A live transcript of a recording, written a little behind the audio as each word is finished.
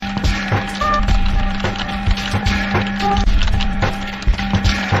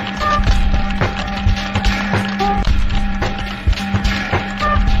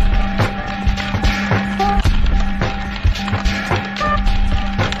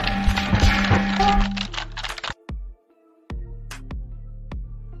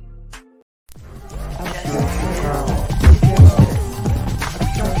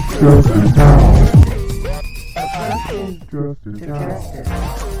Justice now. Justice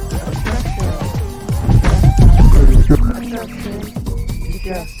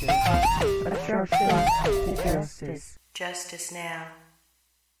Justice. Justice now.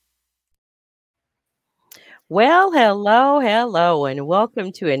 Well, hello, and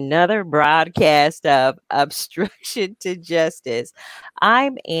welcome to another broadcast of Obstruction to Justice.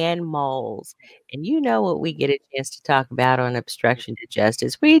 I'm Ann Moles, and you know what we get a chance to talk about on Obstruction to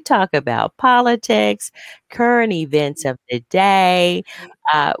Justice. We talk about politics, current events of the day,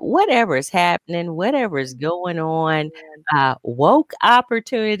 whatever is happening, whatever is going on, woke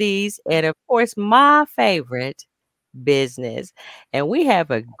opportunities, and of course, my favorite, business. And we have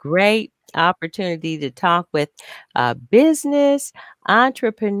a great opportunity to talk with a business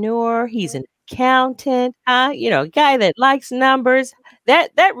entrepreneur. He's an accountant, a guy that likes numbers.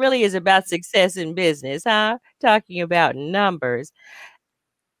 That really is about success in business, huh? Talking about numbers.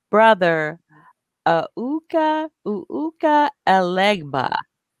 Brother Uuka Elegba.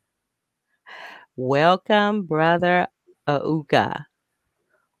 Welcome, brother Uuka.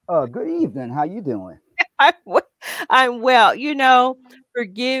 Good evening. How you doing? I'm, w- I'm well.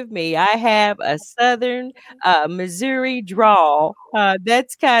 Forgive me. I have a Southern Missouri drawl.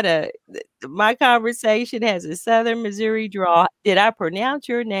 That's kind of my conversation has a Southern Missouri drawl. Did I pronounce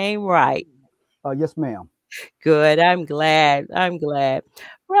your name right? Yes, ma'am. Good. I'm glad. I'm glad.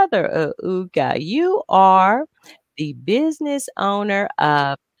 Brother Uga, you are the business owner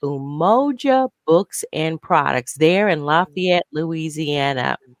of Umoja Books and Products there in Lafayette,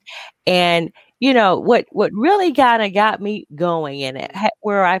 Louisiana. And what really kind of got me going and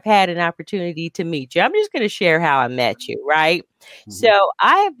where I've had an opportunity to meet you. I'm just going to share how I met you, right? Mm-hmm. So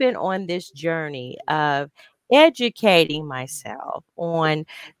I have been on this journey of educating myself on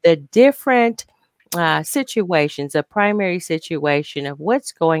the different situations, a primary situation of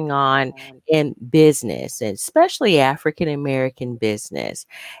what's going on in business, and especially African American business.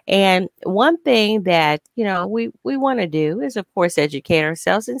 And one thing that we want to do is, of course, educate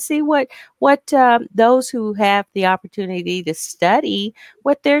ourselves and see what those who have the opportunity to study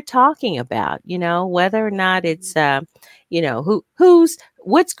what they're talking about. Whether or not it's who's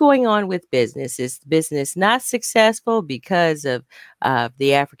what's going on with business. Is business not successful because of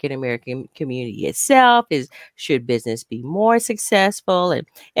the African American community itself? Should business be more successful,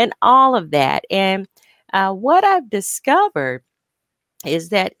 and all of that? And what I've discovered is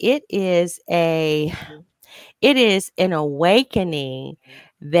that it is an awakening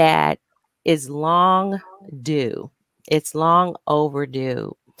that is long due. It's long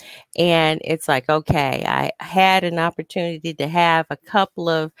overdue. And it's like, okay, I had an opportunity to have a couple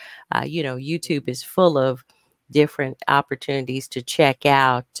of, YouTube is full of different opportunities to check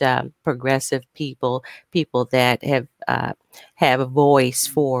out progressive people that have a voice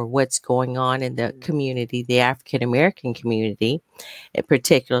for what's going on in the community, the African American community,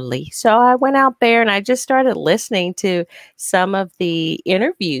 particularly. So I went out there and I just started listening to some of the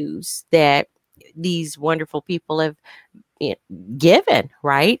interviews that these wonderful people have given,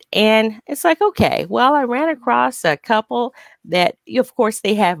 right? And it's like, okay, well, I ran across a couple that, of course,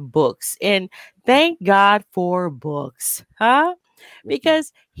 they have books, and thank God for books, huh?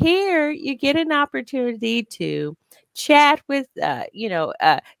 Because here you get an opportunity to chat with,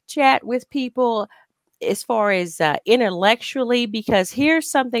 chat with people as far as intellectually, because here's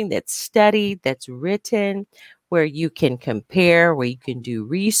something that's studied, that's written, where you can compare, where you can do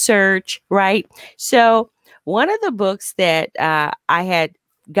research, right? So, one of the books that I had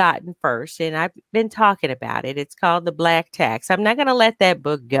gotten first, and I've been talking about it, it's called The Black Tax. I'm not going to let that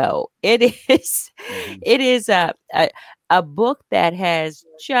book go. It is, it is a book that has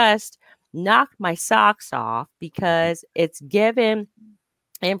just knocked my socks off because it's given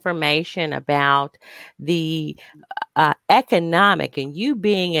information about the economic, and you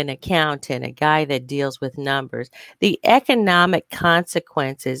being an accountant, a guy that deals with numbers, the economic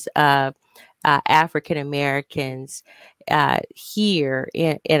consequences of African Americans here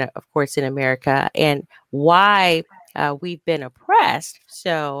of course, in America, and why we've been oppressed.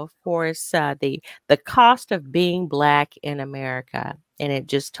 So, of course, the cost of being Black in America. And it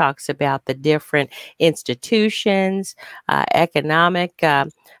just talks about the different institutions, economic,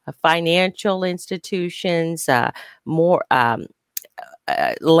 financial institutions, more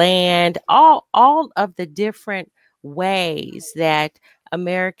land, all of the different ways that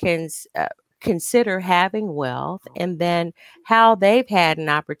Americans consider having wealth, and then how they've had an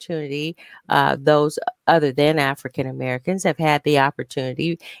opportunity. Those other than African Americans have had the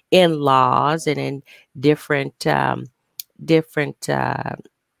opportunity in laws and in different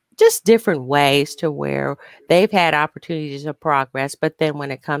just different ways to where they've had opportunities of progress. But then when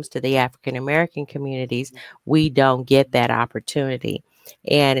it comes to the African American communities, we don't get that opportunity.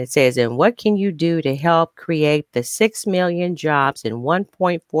 And it says, and what can you do to help create the 6 million jobs and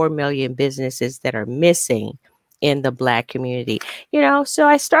 1.4 million businesses that are missing in the Black community? So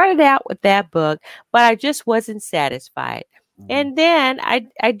I started out with that book, but I just wasn't satisfied. Mhm. And then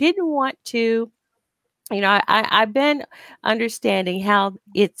I didn't want to, I've been understanding how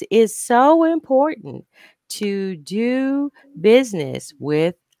it is so important to do business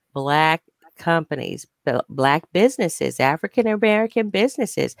with Black companies, Black businesses, African American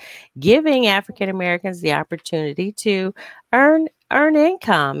businesses, giving African Americans the opportunity to earn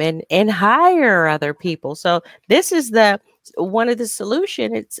income and hire other people. So this is the one of the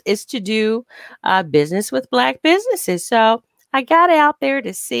solution. Is to do business with Black businesses. So I got out there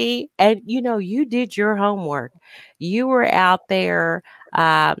to see, and you did your homework. You were out there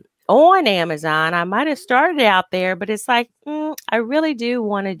on Amazon. I might have started out there, but it's like, I really do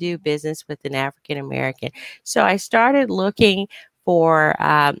want to do business with an African American. So I started looking for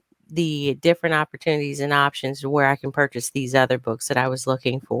the different opportunities and options where I can purchase these other books that I was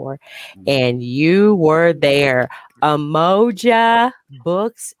looking for. And you were there. Umoja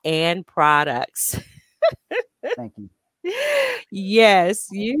Books and Products. Thank you. Yes,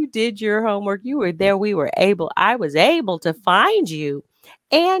 you did your homework. You were there. I was able to find you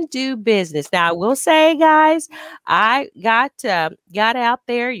and do business. Now, I will say, guys, I got out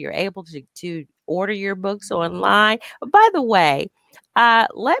there. You're able to order your books online. By the way,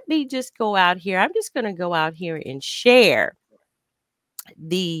 let me just go out here. I'm just going to go out here and share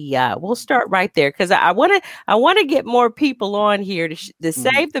we'll start right there because I want to get more people on here to Mhm.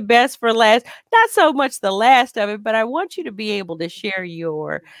 save the best for last. Not so much the last of it, but I want you to be able to share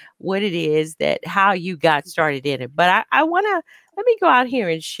what it is that how you got started in it. But I want to let me go out here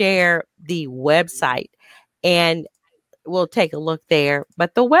and share the website, and we'll take a look there.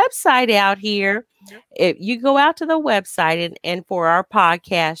 But the website out here, if you go out to the website, and for our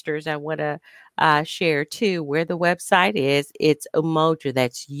podcasters, I want to share too where the website is. It's Umoja.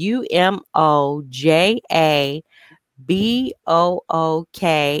 That's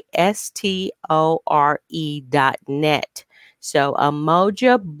UMOJABOOKSTORE.net. So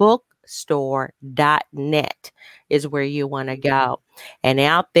umojabookstore.net is where you want to go. And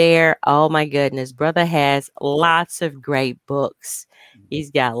out there, oh my goodness, brother has lots of great books.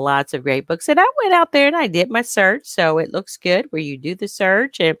 He's got lots of great books. And I went out there and I did my search. So it looks good where you do the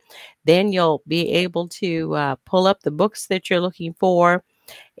search, and then you'll be able to pull up the books that you're looking for.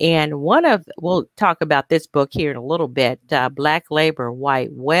 And we'll talk about this book here in a little bit, Black Labor,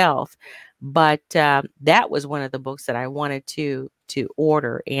 White Wealth. But that was one of the books that I wanted to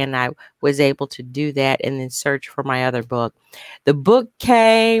order, and I was able to do that and then search for my other book. The book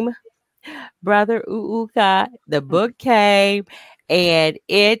came, Brother Uuka. The book came, and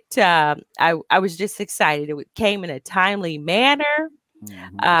I was just excited. Came in a timely manner.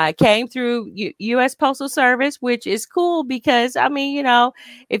 Mhm. Came through U.S. Postal Service, which is cool because, I mean,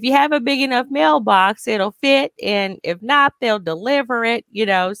 if you have a big enough mailbox, it'll fit. And if not, they'll deliver it.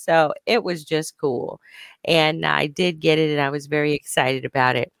 So it was just cool. And I did get it, and I was very excited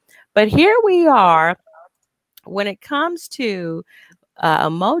about it. But here we are when it comes to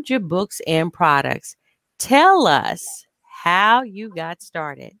Umoja Books and Products. Tell us how you got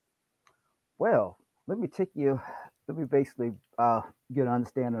started. Well, let me take you. Let me basically get an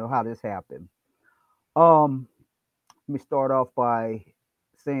understanding of how this happened. Um, Let me start off by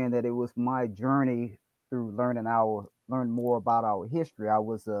saying that it was my journey through learn more about our history.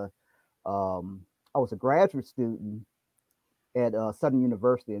 Um, I was a graduate student at Southern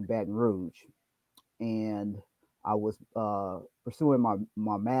University in Baton Rouge, and I was pursuing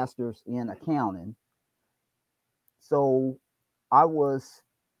my master's in accounting. So I was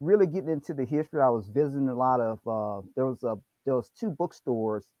really getting into the history. I was visiting a lot of there was two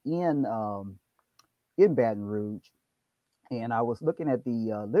bookstores in Baton Rouge, and I was looking at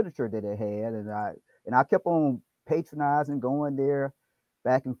the literature that it had, and I kept on patronizing, going there,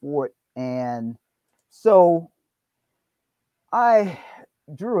 back and forth, and so I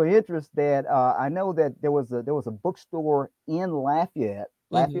drew an interest that I know that there was a bookstore in Hmm. Lafayette,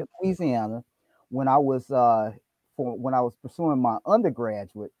 Louisiana, when I was when I was pursuing my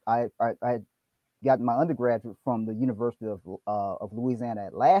undergraduate. I had gotten my undergraduate from the University of Louisiana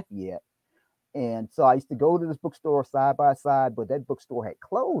at Lafayette. And so I used to go to this bookstore side by side, but that bookstore had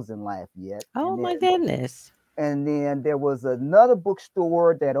closed in Lafayette. Oh my goodness. And then there was another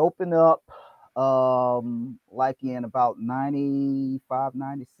bookstore that opened up like in about 95,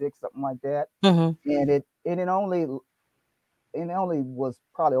 96, something like that. Hmm. And it only and it only was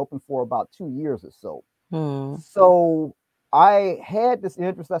probably open for about 2 years or so. Mm. So I had this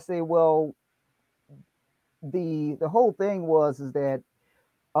interest. I say, well, the whole thing was is that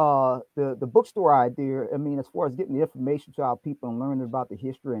the bookstore idea. I mean, as far as getting the information to our people and learning about the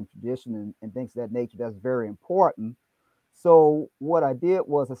history and tradition and things of that nature, that's very important. So what I did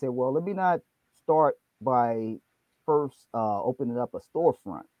was I said, well, let me not start by first opening up a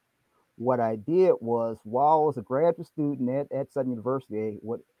storefront. What I did was while I was a graduate student at Southern University,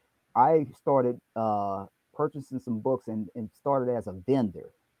 what I started purchasing some books and started as a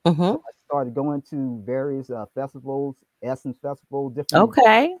vendor. So Mm-hmm. I started going to various festivals, Essence Festival,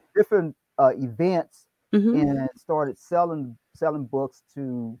 Okay. different events, Mm-hmm. and started selling books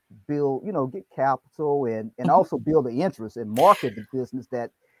to build, get capital and Mm-hmm. also build the interest and market the business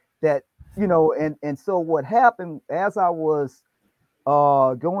that and so what happened as I was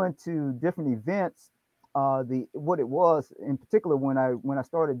going to different events, the what it was in particular when I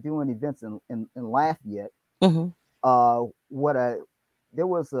started doing events in Lafayette, Mm-hmm. what I there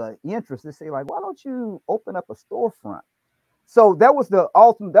was a interest to say like, why don't you open up a storefront? So that was the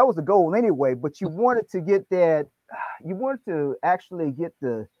ultimate, that was the goal anyway. But you wanted to get that, you wanted to actually get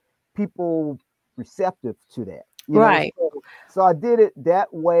the people receptive to that, Right. So I did it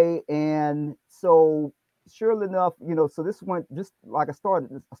that way, and so surely enough, so this went just like I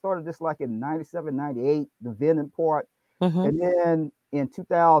started this like in 97, 98, the vending part, Mm-hmm. and then in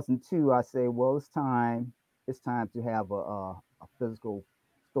 2002, I say, well, it's time to have a physical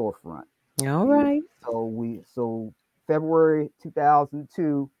storefront. All And right. so February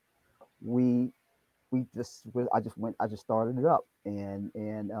 2002, we I just started it up,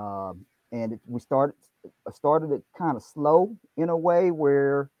 we started, I started it kind of slow in a way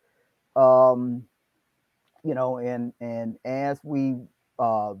where, um and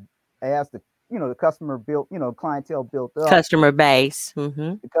uh as the customer built, clientele built up, Customer base.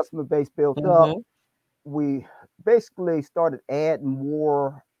 Mm-hmm. the customer base built up, Mm-hmm. we basically started adding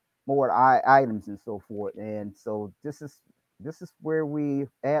more items and so forth. And so this is where we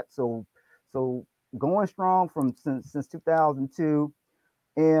at. So going strong from since 2002.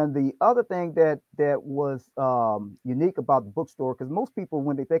 And the other thing that was unique about the bookstore, because most people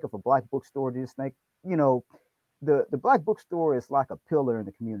when they think of a black bookstore, they just think, you know the black bookstore is like a pillar in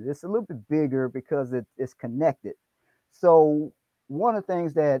the community. It's a little bit bigger because it's connected. So one of the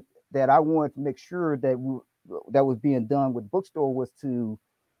things that I wanted to make sure that was being done with bookstore was to,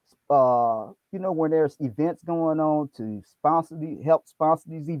 when there's events going on, to help sponsor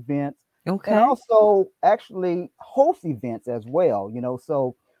these events, and Okay. also actually host events as well.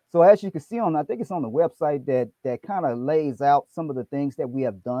 So as you can see on, I think it's on the website that kind of lays out some of the things that we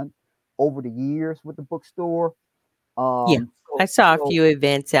have done over the years with the bookstore. Yeah. Um, I so saw a so few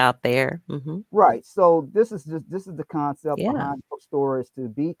events out there. Mm-hmm. right. So this is the concept Yeah. behind the bookstore, is to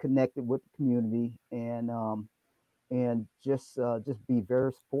be connected with the community and just be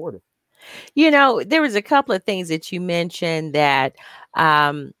very supportive. There was a couple of things that you mentioned that,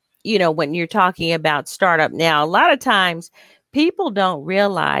 um, when you're talking about startup now, a lot of times people don't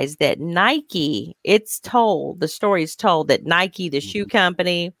realize that Nike, the story is told that Nike, the shoe Mhm.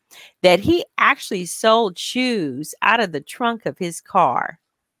 company, that he actually sold shoes out of the trunk of his car.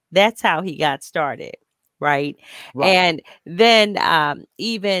 That's how he got started, right? Right. And then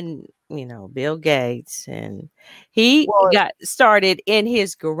even Bill Gates, and he Well, got started in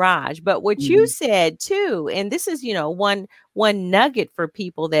his garage. But what you mhm, said too, and this is one nugget for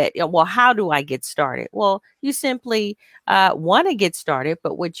people that, well, how do I get started? Well, you simply want to get started,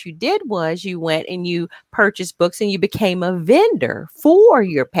 but what you did was you went and you purchased books and you became a vendor for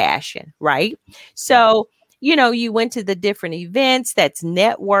your passion, right? right. So you went to the different events. That's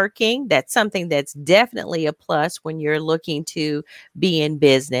networking. That's something that's definitely a plus when you're looking to be in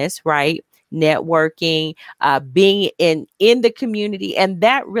business, right? Networking, being in the community, and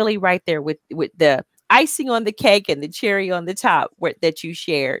that really right there with the icing on the cake and the cherry on the top that you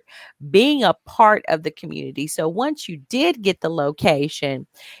shared, being a part of the community. So once you did get the location,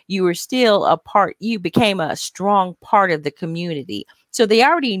 you were still a part. You became a strong part of the community, so they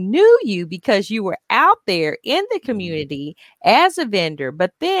already knew you because you were out there in the Mhm, community as a vendor,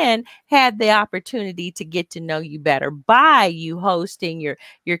 but then had the opportunity to get to know you better by you hosting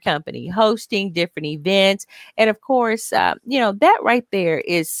your company, hosting different events. And of course, that right there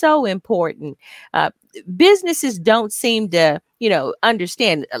is so important. Businesses don't seem to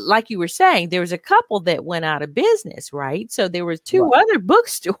understand. Like you were saying, there was a couple that went out of business, right? So there were two right. other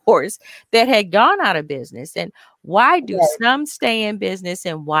bookstores that had gone out of business. And why do Right. some stay in business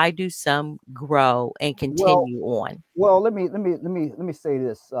and why do some grow and Well, continue on? well, let me say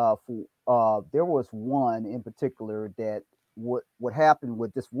this. There was one in particular that what happened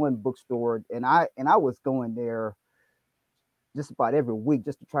with this one bookstore, and I was going there just about every week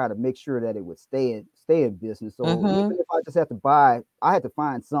just to try to make sure that it would stay in business. So even Mm-hmm. if I just had to buy, I had to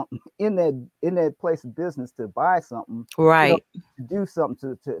find something in that place of business to buy something, you know, Right. to do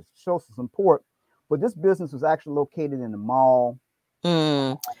something to show some support. But this business was actually located in the mall.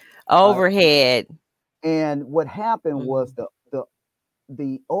 Mm. Uh, Overhead. and what happened was Mm-hmm.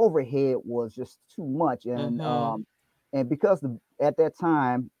 the overhead was just too much, Mm-hmm. and because at that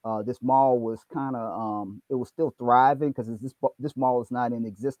time this mall was kind of it was still thriving because this mall is not in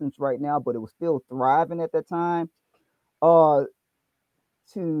existence right now, but it was still thriving at that time. Uh,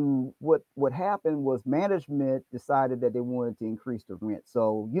 to what happened was management decided that they wanted to increase the rent.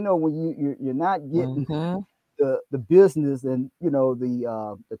 So when you're not getting Mm-hmm. the business and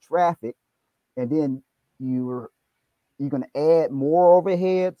the traffic, and then you're you're going to add more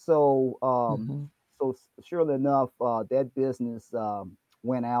overhead. Mm-hmm. So surely enough, that business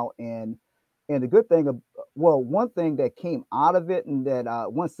went out, and the good thing, well, one thing that came out of it, and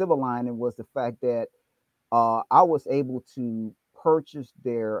that one silver lining was the fact that I was able to purchase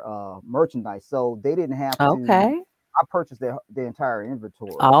their merchandise, so they didn't have to. Okay. I purchased their entire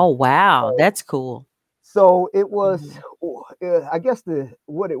inventory. Oh, wow. That's cool. So it was, Mm-hmm. I guess the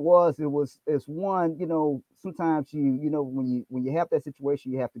what it was one. Sometimes when you have that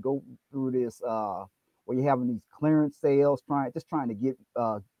situation, you have to go through this where you're having these clearance sales, trying to get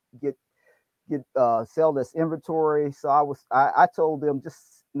sell this inventory. So I told them,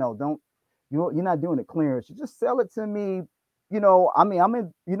 just no, don't, you're not doing the clearance. You just sell it to me. I mean, I'm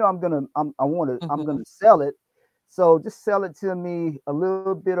in. I'm Mm-hmm. gonna sell it. So just sell it to me a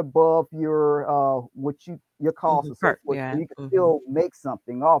little bit above your cost Mm-hmm. and so forth, so Yeah. you can Mm-hmm. still make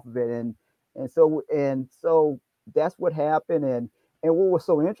something off of it. And so that's what happened. And what was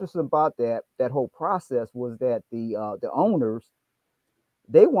so interesting about that whole process was that the owners,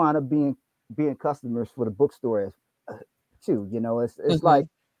 they wind up being customers for the bookstore too. It's Mm-hmm. like,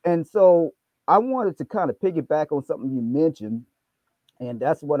 and so I wanted to kind of piggyback on something you mentioned, and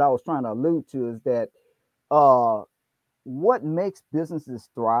that's what I was trying to allude to, is that uh what makes businesses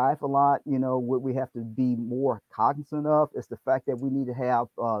thrive a lot, what we have to be more cognizant of, is the fact that we need to have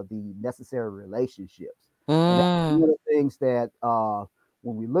the necessary relationships. And that's one Mm. of the things that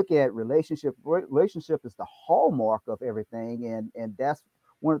when we look at relationship is the hallmark of everything. And that's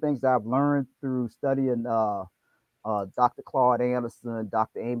one of the things that I've learned through studying Dr. Claude Anderson,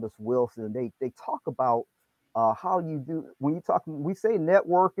 Dr. Amos Wilson. They talk about how you do when you talk. We say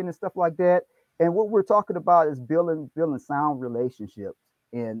networking and stuff like that, and what we're talking about is building sound relationships.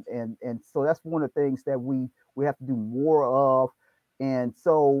 And so that's one of the things that we have to do more of. And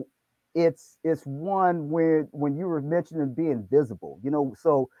so it's one where when you were mentioning being visible,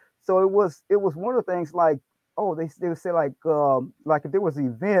 so it was one of the things, like, oh, they would say, like if there was an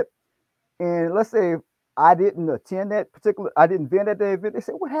event, and let's say I didn't attend that event. They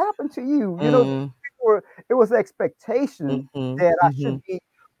said, "What happened to you?" Mm. It was expectation Mhm. that I should Mhm. be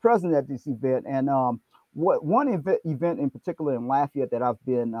present at this event. And what one event in particular in Lafayette that I've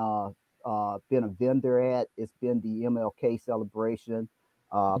been a vendor at, it's been the MLK celebration.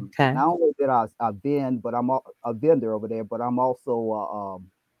 Okay. Not only that I've been, but a vendor over there, but I'm also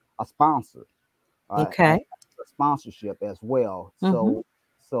a sponsor. I have Okay. a sponsorship as well. Mhm.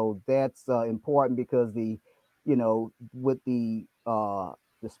 So that's important because with the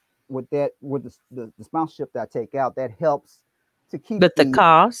with the sponsorship that I take out, that helps to keep But the the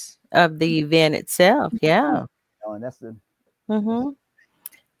cost of the event itself, yeah. and that's Mhm.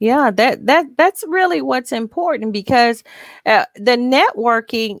 Yeah, that's really what's important because the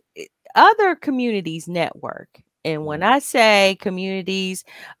networking, other communities network. And when mhm, I say communities,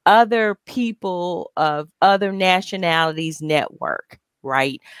 other people of other nationalities network,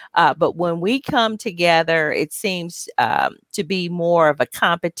 right? But when we come together, it seems to be more of a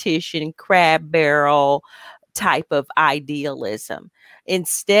competition, crab barrel type of idealism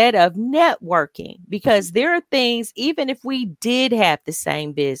instead of networking, because there are things, even if we did have the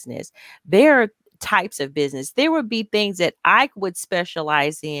same business, there are types of business, there would be things that I would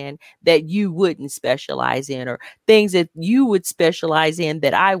specialize in that you wouldn't specialize in, or things that you would specialize in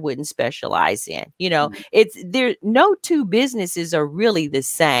that I wouldn't specialize in. mhm, It's there, no two businesses are really the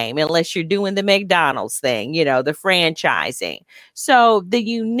same unless you're doing the McDonald's thing, the franchising. So the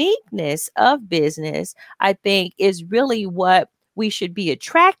uniqueness of business, I think, is really what we should be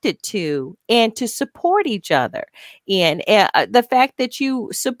attracted to, and to support each other. And the fact that you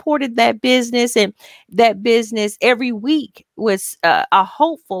supported that business, and that business every week was a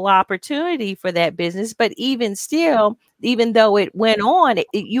hopeful opportunity for that business. But even still, even though it went on,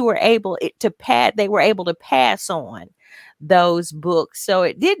 you were able they were able to pass on. those books. So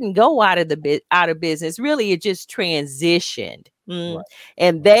it didn't go out of business. Really, it just transitioned. Right.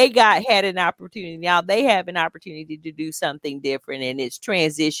 And Right. they had an opportunity. Now they have an opportunity to do something different, and it's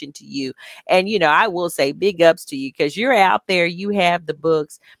transitioned to you. And I will say big ups to you, because you're out there, you have the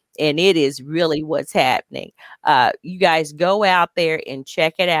books, and it is really what's happening. You guys go out there and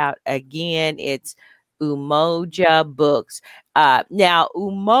check it out. Again, it's Umoja Books. Now,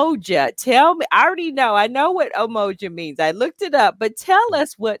 Umoja, tell me, I know what Umoja means. I looked it up, but tell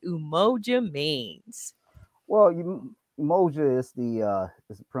us what Umoja means. Well, Umoja is the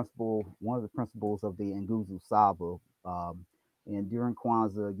principle, one of the principles of the Nguzo Saba. And during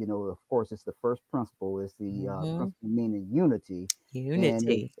Kwanzaa, of course, it's the first principle. It's the Hmm. principle meaning unity,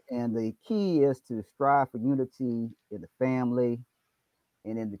 Unity. and the key is to strive for unity in the family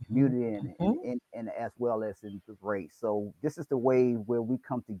and in the Hmm. community, Hmm. and as well as in the race. So this is the way where we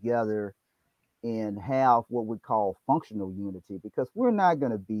come together and have what we call functional unity, because we're not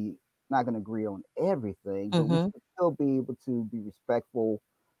going to agree on everything, but we Hmm. should still be able to be respectful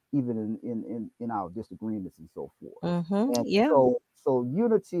even in our disagreements and so forth. Hmm. And Yeah. so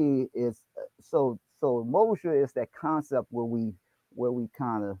unity is so Moshe is that concept where we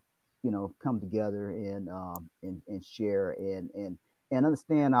kind of come together and share and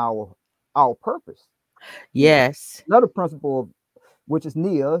understand our purpose. You know, Yes. another principle, which is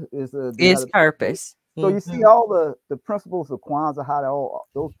Nia, is the It's another principle. purpose. So you see Hmm. all the principles of Kwanzaa, how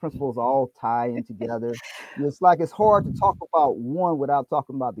those principles all tie in together. It's like it's hard to talk about one without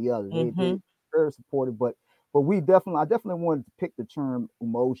talking about the other. They Hmm. very supportive, but I definitely wanted to pick the term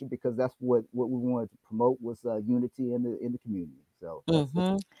emotion because that's what we wanted to promote was unity in the community. So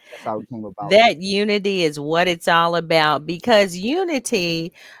Hmm. that's how it came about. That unity is what it's all about, because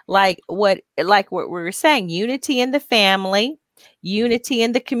unity, like what we were saying, unity in the family, unity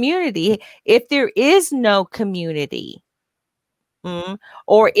in the community. If there is no community, mm,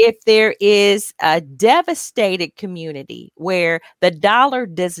 or Right. if there is a devastated community where the dollar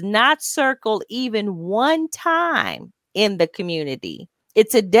does not circle even one time in the community,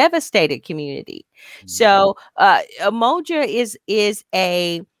 it's a devastated community. Mhm. So Emoja is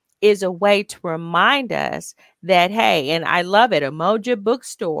a way to remind us that, hey, and I love it, Emoja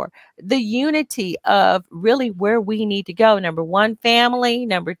Bookstore, the unity of really where we need to go. Number one, family.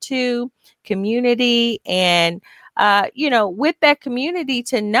 Number two, community. And with that community,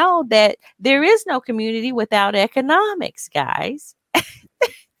 to know that there is no community without economics, guys.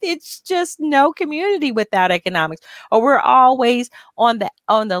 It's just no community without economics, or we're always on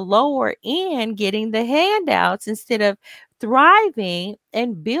the lower end getting the handouts instead of thriving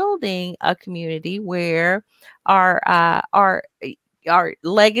and building a community where our uh, our our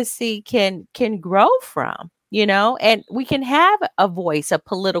legacy can grow from, and we can have a voice, a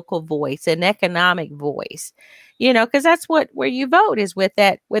political voice, an economic voice, because that's where you vote is with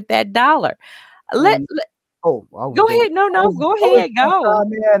that dollar. let, And let oh, I was Go going. ahead. No, I no, was go I was ahead, going to go.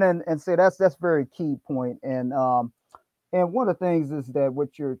 chime in and say that's very key point. And one of the things is that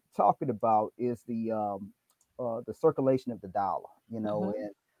what you're talking about is the circulation of the dollar. Hmm.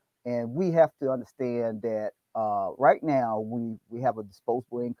 And we have to understand that right now we have a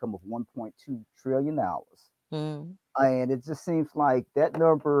disposable income of 1.2 trillion dollars, Mm, and it just seems like that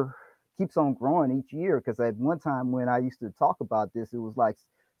number keeps on growing each year. Because at one time when I used to talk about this, it was like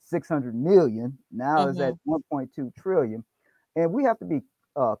 600 million. Now it's at mhm, 1.2 trillion, and we have to be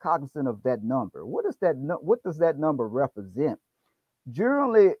cognizant of that number. What does that number represent?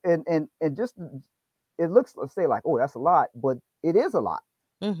 Generally, and just it looks, let's say, like, oh, that's a lot, but it is a lot.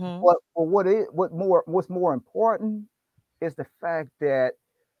 mhm, What's more important is the fact that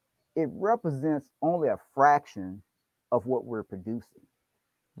it represents only a fraction of what we're producing,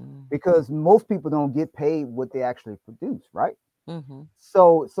 mm, because most people don't get paid what they actually produce, right? mhm,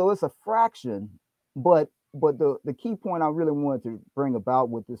 So it's a fraction, but the key point I really wanted to bring about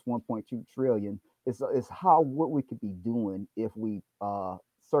with this 1.2 trillion is how what we could be doing if we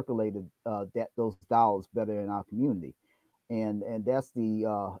circulated that those dollars better in our community. And that's the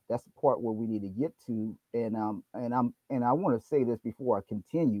part where we need to get to. And I want to say this before I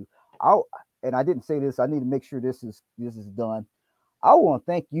continue. I and I didn't say this. I need to make sure this is done. I want to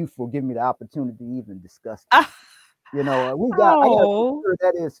thank you for giving me the opportunity to even discuss this. Ah, I got to make oh, sure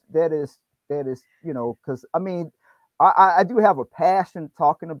that is because I mean I do have a passion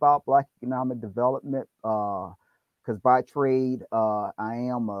talking about Black economic development because by trade I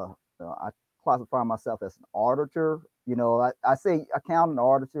classify myself as an auditor. I say accountant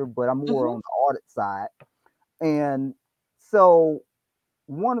auditor, but I'm more mhm, on the audit side. And so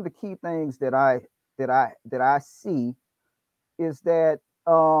one of the key things that I see is that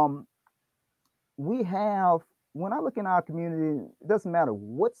um, we have when I look in our community, it doesn't matter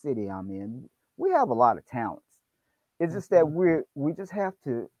what city I'm in, we have a lot of talents. It's just that Mhm. we just have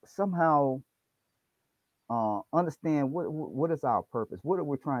to somehow understand what is our purpose, what are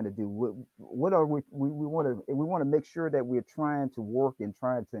we trying to do, what are we want to make sure that we're trying to work and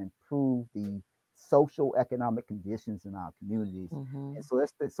trying to improve the social economic conditions in our communities. And Mhm. so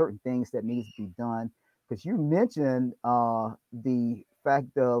that's the certain things that needs to be done, because you mentioned the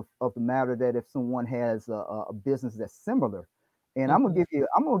fact of the matter that if someone has a business that's similar, and Mhm. I'm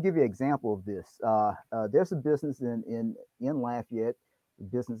gonna give you an example of this. There's a business in Lafayette. The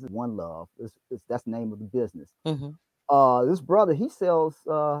business is One Love. That's the name of the business. Mhm. This brother, he sells.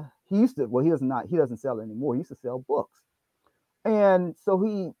 He used to. Well, he does not. He doesn't sell anymore. He used to sell books, and so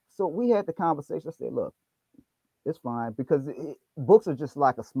we had the conversation. I said, look, it's fine because books are just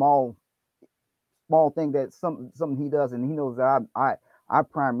like a small thing that something he does, and he knows that I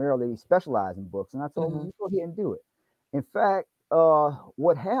primarily specialize in books, and I told him, Mhm. you go ahead and do it. In fact,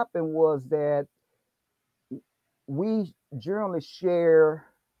 what happened was that we generally share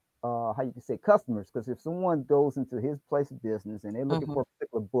how you can say customers, because if someone goes into his place of business and they're looking Mhm. for a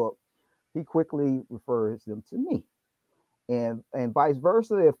particular book, he quickly refers them to me, and vice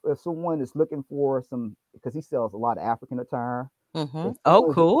versa. If someone is looking for some, because he sells a lot of African attire, if Mhm. Oh,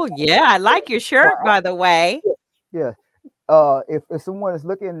 someone is looking cool. for Yeah, I like your well, shirt, by the way. yeah, if someone is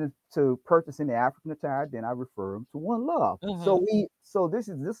looking to purchase any African attire, then I refer them to One Love. Mhm. So this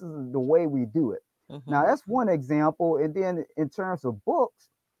is the way we do it. Now Mhm. that's one example, and then in terms of books,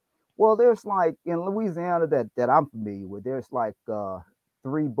 well, there's like in Louisiana that I'm familiar with. There's like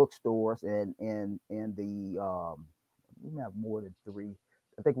three bookstores, and the we have more than three.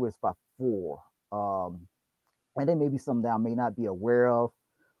 I think it was about four. And there may be some that I may not be aware of,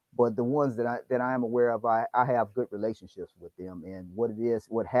 but the ones that I am aware of, I have good relationships with them. And what it is,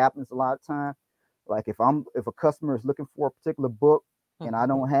 what happens a lot of time, like if a customer is looking for a particular book and I Mhm.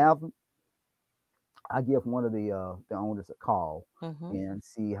 don't have them, I give one of the owners a call Mhm. and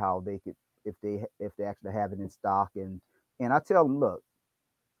see how they could, if they actually have it in stock, and I tell them, look,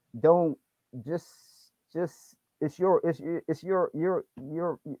 don't just just it's your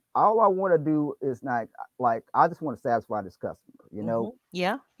all I want to do is not, like, I just want to satisfy this customer, Mhm.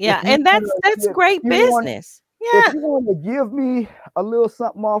 Yeah. if Yeah, you and want that's to if great you want business. if Yeah. you want to give me a little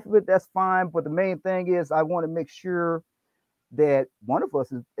something off of it, that's fine, but the main thing is I want to make sure that one of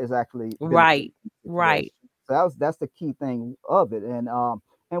us is actually benefiting Right. from the situation. Right. So that's the key thing of it, and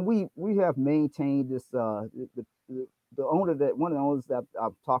we have maintained this. The owner, that one of the owners that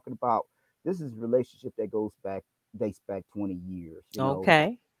I'm talking about, this is a relationship that dates back 20 years.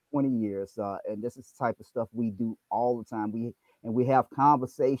 20 years, and this is the type of stuff we do all the time. We have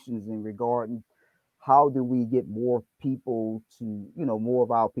conversations in regarding how do we get more people to, more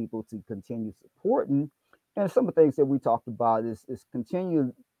of our people to continue supporting. And some of the things that we talked about is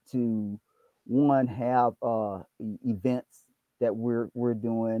continue to, one, have events that we're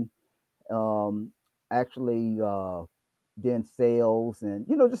doing, um, actually, then sales, and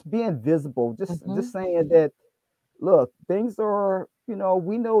just being visible, just Mhm. saying that, look, things are,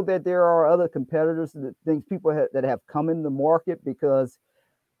 we know that there are other competitors, that things people that have come in the market, because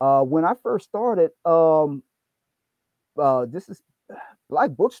when I first started, this is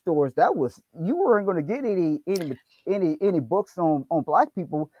black bookstores. That was, you weren't going to get any books on black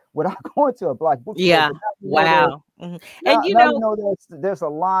people without going to a black bookstore. Yeah. But now we know there's Wow. Mhm. And now we know there's a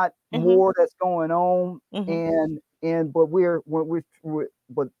lot mhm. more that's going on, Mhm. and but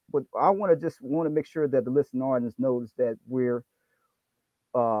but I want to make sure that the listening audience knows that we're,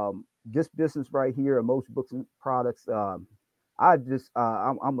 this business right here, Emotion Books and Products. I'm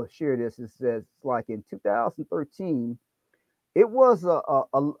gonna share this. It says, like, in 2013, it was a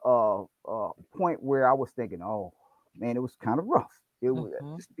point where I was thinking, oh man, it was kind of rough. It was,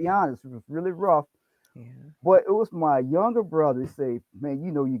 Mhm. just to be honest, it was really rough. Yeah. But it was my younger brother say, man,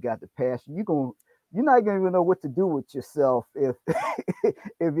 you got the passion. You're not gonna even know what to do with yourself if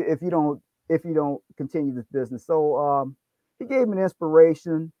if you don't continue this business. So he gave me an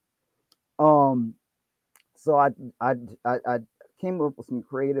inspiration. Um, so I I came up with some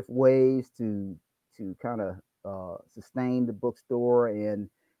creative ways to kind of sustain the bookstore, and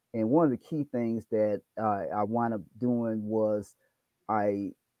one of the key things that I wound up doing was,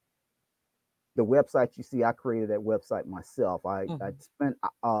 I the website you see, I created that website myself. I Mhm. spent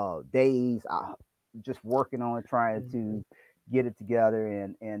days just working on trying Mhm. to get it together,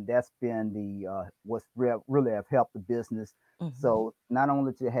 and that's been the really have helped the business. Mhm. So not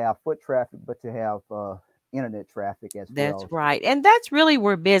only to have foot traffic, but to have internet traffic as That's well. right. And that's really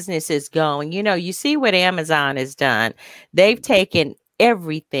where business is going. You see what Amazon has done. They've taken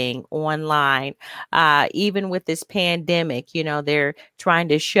everything online. Even with this pandemic, they're trying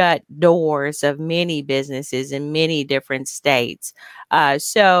to shut doors of many businesses in many different states.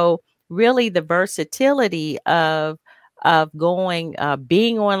 So really the versatility of going,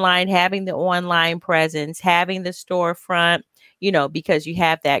 being online, having the online presence, having the storefront, because you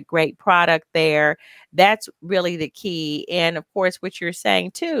have that great product there. That's really the key. And of course, what you're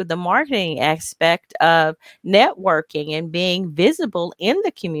saying too, the marketing aspect of networking and being visible in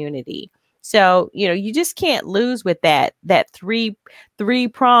the community. So, you just can't lose with that three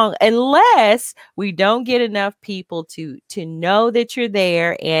prong, unless we don't get enough people to know that you're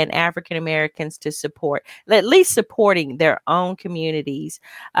there, and African Americans to support, at least supporting their own communities,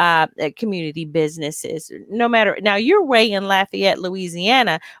 community businesses. No matter, now you're way in Lafayette,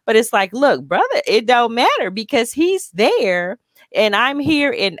 Louisiana, but it's like, look, brother, it don't matter because he's there and I'm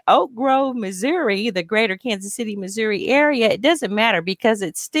here in Oak Grove, Missouri, the greater Kansas City, Missouri area. It doesn't matter because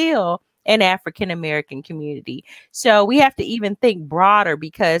it's still an African American community. So we have to even think broader,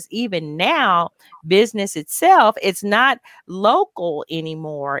 because even now, business itself, it's not local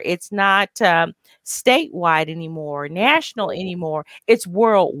anymore. It's not statewide anymore, national anymore. It's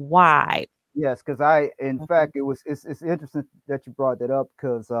worldwide. Yes, because in fact, it's interesting that you brought that up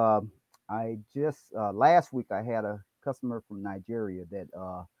because I just last week I had a customer from Nigeria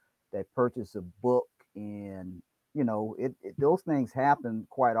that purchased a book, and those things happen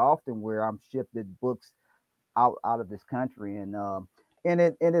quite often where I'm shipping books out of this country, and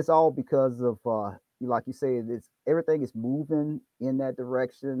it's all because of like you say, it's everything is moving in that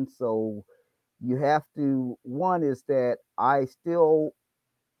direction. So you have to, one is that I still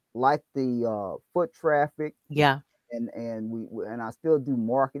like the foot traffic, Yeah. and I still do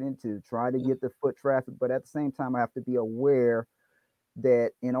marketing to try to get the foot traffic, but at the same time I have to be aware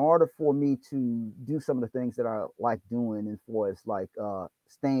that in order for me to do some of the things that I like doing, and for it's like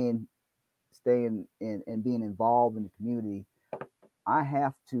staying and being involved in the community, I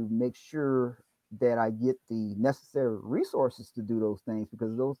have to make sure that I get the necessary resources to do those things,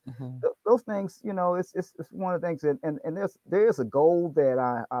 because Mhm. those things, it's one of the things, and there's a goal that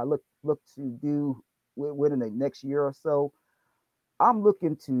I look to do within the next year or so. I'm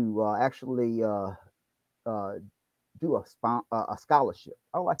looking to actually uh, do a scholarship.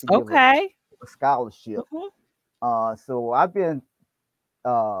 I would like to give Okay. a scholarship. Mhm. So I've been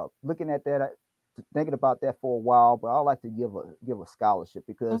looking at that, thinking about that for a while, but I like to give a scholarship,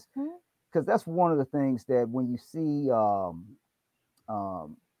 Mhm. because that's one of the things that when you see the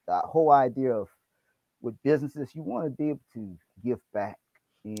whole idea of with businesses, you want to be able to give back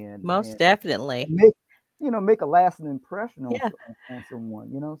Most definitely. and make a lasting impression on Yeah. on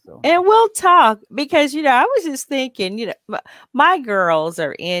someone, so And we'll talk because, I was just thinking, my girls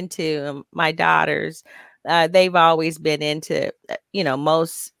are into, my daughters. They've always been into,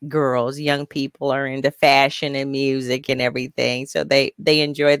 most girls, young people are into fashion and music and everything. So they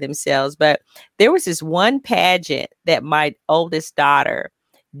enjoy themselves. But there was this one pageant that my oldest daughter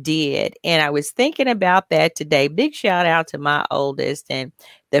did. And I was thinking about that today. Big shout out to my oldest and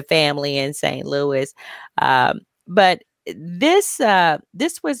the family in St. Louis. But this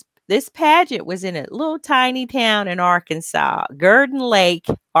pageant was in a little tiny town in Arkansas, Gurdon Lake,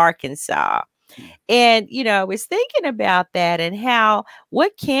 Arkansas. And, I was thinking about that and how,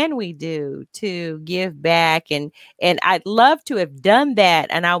 what can we do to give back? And I'd love to have done that.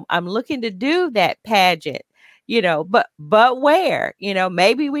 And I'm looking to do that pageant, but where,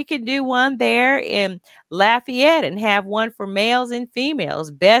 maybe we can do one there in Lafayette and have one for males and females,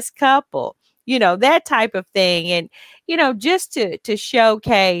 best couple, that type of thing. And, just to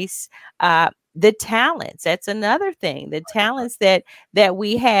showcase, the talents. That's another thing, the talents that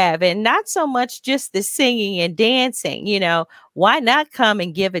we have, and not so much just the singing and dancing. Why not come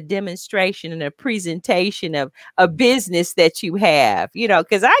and give a demonstration and a presentation of a business that you have,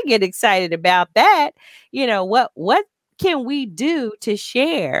 because I get excited about that. What can we do to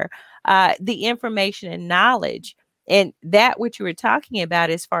share the information and knowledge, and that what you were talking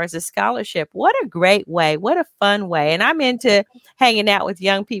about as far as a scholarship? What a great way, what a fun way. And I'm into hanging out with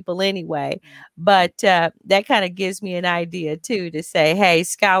young people anyway, but that kind of gives me an idea too, to say, hey,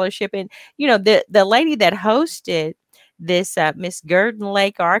 scholarship. And the lady that hosted this, Miss Gurdon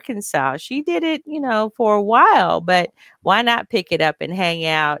Lake, Arkansas, she did it, for a while, but why not pick it up and hang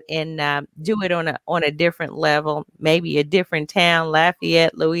out and do it on a different level, maybe a different town,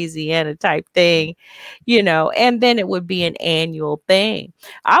 Lafayette, Louisiana type thing, and then it would be an annual thing.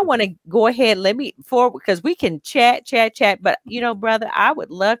 I want to go ahead, let me forward, because we can chat, but brother, I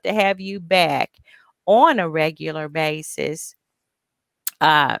would love to have you back on a regular basis,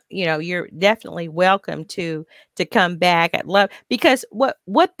 you're definitely welcome to come back. I love because what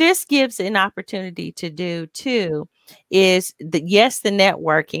this gives an opportunity to do too is the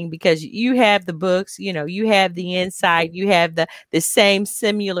networking, because you have the books, you have the insight, you have the same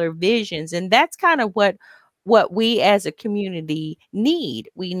similar visions, and that's kind of what we as a community need.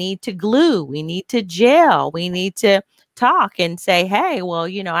 We need to glue, we need to gel, we need to talk and say, hey, well,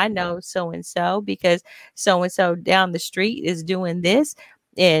 I know so and so because so and so down the street is doing this,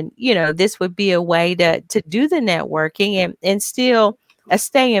 and this would be a way to do the networking and still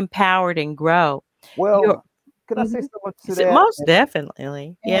stay empowered and grow your. Well, can I say Mhm. something to So that? most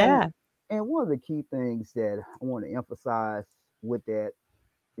definitely, And yeah. and one of the key things that I want to emphasize with that,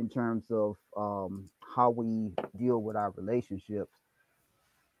 in terms of how we deal with our relationships,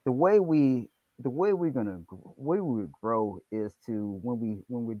 the way we the way we're gonna way we grow is to, when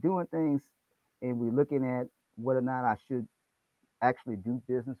we're doing things and we're looking at whether or not I should actually do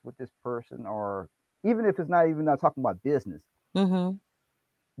business with this person, or even if it's not even not talking about business, Mhm.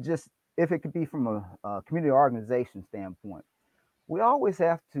 just if it could be from a community organization standpoint, we always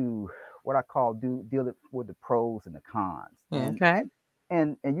have to, what I call, do deal it with the pros and the cons, and Okay.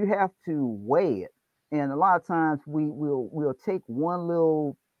 and you have to weigh it. And a lot of times we'll take one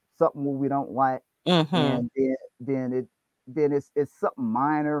little something where we don't like, Mhm. and then it's something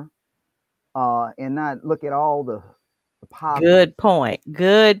minor, and not look at all the positives. Good point.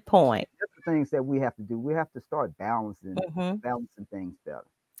 Good point. That's the things that we have to do. We have to start Mhm. balancing things better.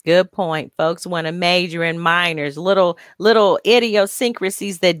 Good point. Folks want to major in minors, little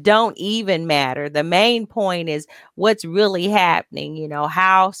idiosyncrasies that don't even matter. The main point is what's really happening.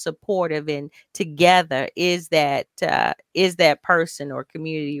 How supportive and together is that person or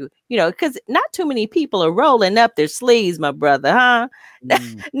community. Because not too many people are rolling up their sleeves, my brother, huh?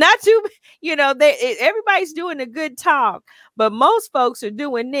 Mm, Not too. Everybody's doing a good talk, but most folks are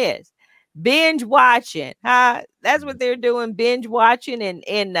doing this binge watching, huh? That's what they're doing, binge watching and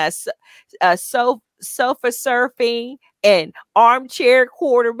sofa surfing and armchair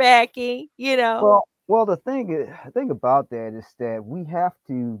quarterbacking. the thing about that is that we have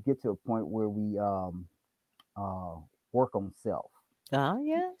to get to a point where we uh, work on self. Oh, And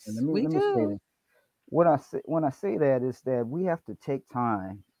yes, we let me say do. this. When I say that is that we have to take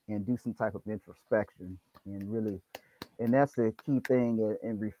time and do some type of introspection, and really, and that's the key thing,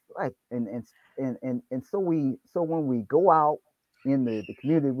 and reflect, and so when we go out in the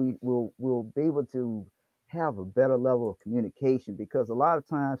community, we'll be able to have a better level of communication, because a lot of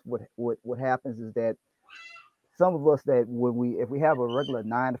times what happens is that some of us, that when we if we have a regular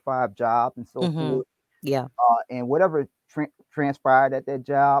 9 to 5 job and so Mhm. forth, Yeah, and whatever transpired at that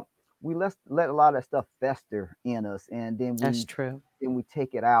job, we let a lot of stuff fester in us, and that's true. then we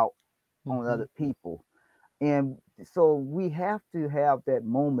take it out on Mhm. other people. And so we have to have that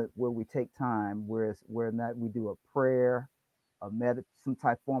moment where we take time, where not we do a prayer, some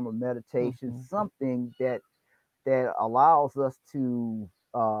type form of meditation, Mhm. something that allows us to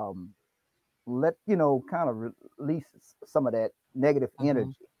let kind of release some of that negative Mhm.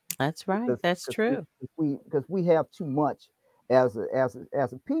 energy, That's right. because That's true. we have too much as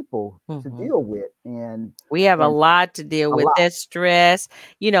a people to Mhm. deal with, and We have a and lot to deal a with. lot. That stress,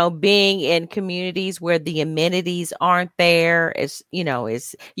 being in communities where the amenities aren't there. It's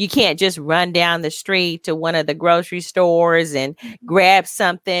you can't just run down the street to one of the grocery stores and Mhm. grab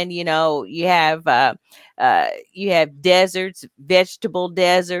something. You have deserts, vegetable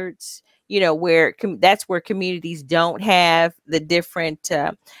deserts. That's where communities don't have the different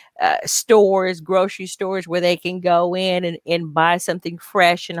stores, grocery stores where they can go in and buy something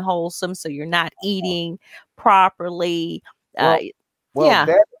fresh and wholesome. So you're not eating properly. Uh, Well, well,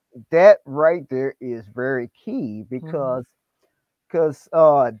 yeah. that right there is very key, Hmm. because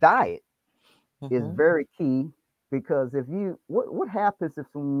diet is Hmm. very key. Because if you what happens if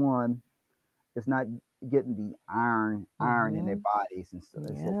someone is not getting the iron in their Hmm. bodies, and so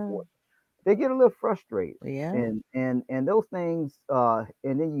Yeah. forth, they get a little frustrated, Yeah. and those things, and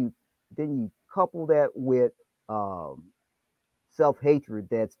then you couple that with self-hatred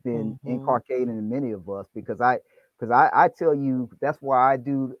that's been Hmm. inculcated in many of us, because I tell you, that's why I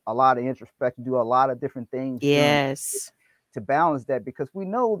do a lot of introspection, do a lot of different things during Yes. to balance that, because we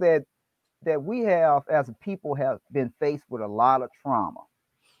know that we have, as a people, have been faced with a lot of trauma,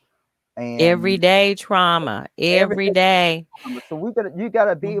 and Everyday trauma. Every everything. day. So you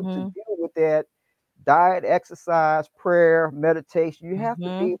gotta be able to Hmm. deal with that. Diet, exercise, prayer, meditation. You have to be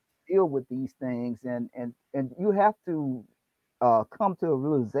Hmm. able to deal with these things, and you have to come to a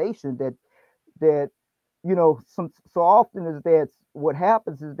realization that some so often is that what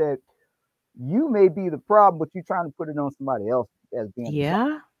happens is that you may be the problem, but you're trying to put it on somebody else. as being desired.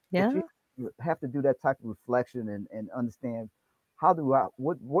 Yeah. But Yeah. you have to do that type of reflection and understand how do I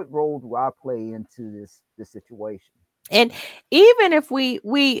what role do I play into this situation? And even if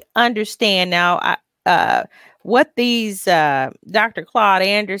we understand now, uh what these Dr. Claude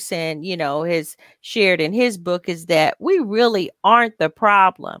Anderson, has shared in his book is that we really aren't the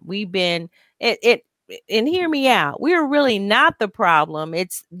problem. We've been it and hear me out. We're really not the problem.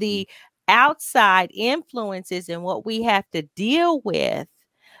 It's Mm. the outside influences and what we have to deal with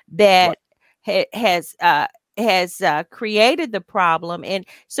Right. that has created the problem. And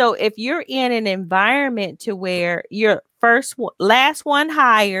so if you're in an environment to where you're last one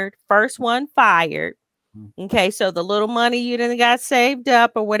hired, first one fired, Mm. okay, so the little money you done got saved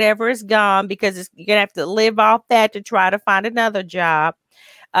up or whatever is gone because you're gonna have to live off that to try to find another job.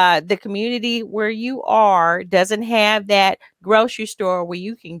 The community where you are doesn't have that grocery store where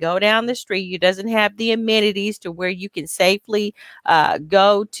you can go down the street. It doesn't have the amenities to where you can safely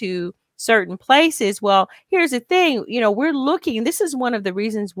go to certain places. Well, here's the thing, we're looking, this is one of the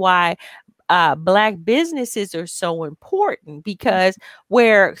reasons why Black businesses are so important, because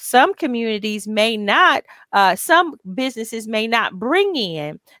where some communities may not, some businesses may not bring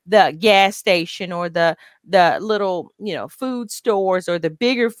in the gas station or the little food stores or the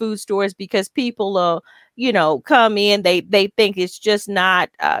bigger food stores, because people come in, they think it's just not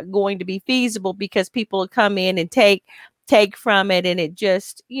going to be feasible, because people will come in and take from it, and it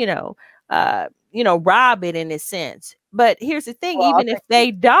just rob it in a sense. But here's the thing, Well, I even if think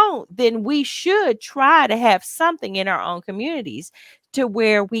they don't, then we should try to have something in our own communities to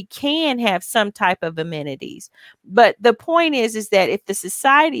where we can have some type of amenities. But the point is that if the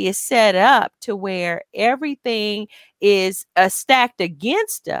society is set up to where everything is stacked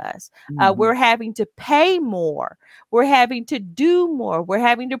against us, mhm, we're having to pay more, we're having to do more, we're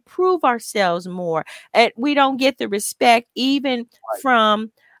having to prove ourselves more, and we don't get the respect even right.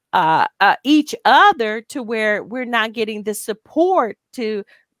 from each other, to where we're not getting the support to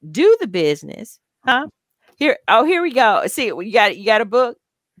do the business. Huh? Here we go. See, you got a book.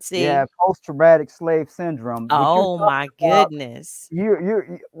 Yeah, See, post traumatic slave syndrome. What you're oh talking my about, goodness,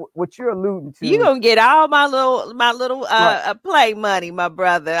 what you're alluding you to, gonna get all my little right? play money, my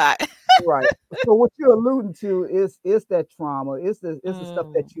brother. Right. So what you're alluding to is that trauma, is the stuff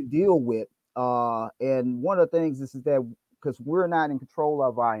Mm, that you deal with. And one of the things is that because we're not in control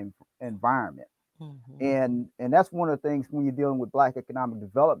of our environment. mhm, And that's one of the things when you're dealing with Black economic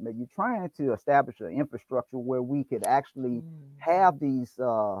development, you're trying to establish an infrastructure where we could actually mm, have these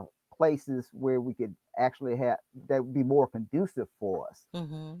places where we could actually have that would be more conducive for us.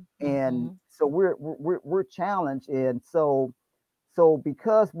 mhm, And mhm, so we're challenged, and so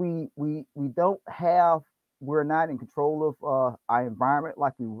because we don't have, we're not in control of our environment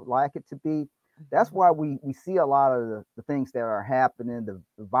like we would like it to be. That's mhm, why we see a lot of the things that are happening, the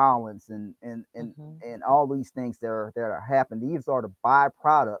violence mhm. and all these things that are happening. These are the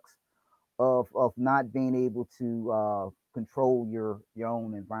byproducts of not being able to control your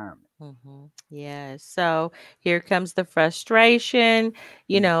own environment. Yes. So here comes the frustration.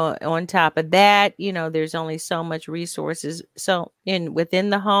 Mm. On top of that, there's only so much resources. So within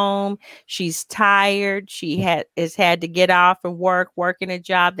the home, she's tired. She has had to get off and working a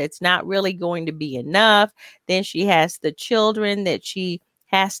job that's not really going to be enough. Then she has the children that she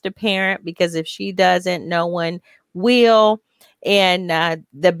has to parent, because if she doesn't, no one will. And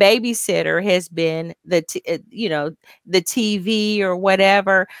the babysitter has been the TV or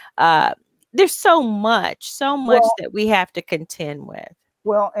whatever. uh there's so much Well, that we have to contend with.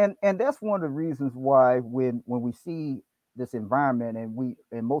 and that's one of the reasons why when we see this environment,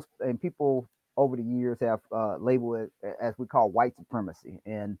 and people over the years have labeled it as we call white supremacy,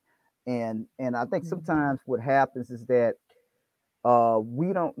 and I think Mhm, sometimes what happens is that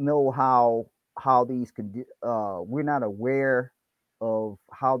we don't know how we're not aware of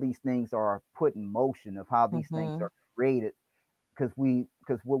how these things are put in motion, of how these things mhm, are created, because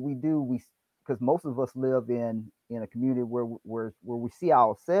what we do we because most of us live in a community where we see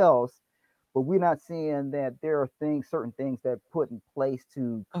ourselves, but we're not seeing that there are certain things that put in place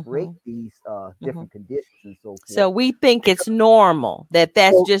to create mhm, these mhm. different conditions and so forth. So we think it's normal,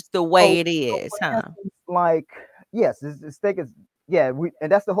 that's So, just the so, way it so is, for huh? instance, like, yes, this thing is, yeah,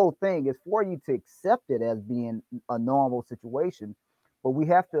 and that's the whole thing is for you to accept it as being a normal situation, but we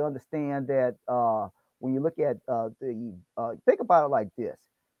have to understand that when you look at think about it like this: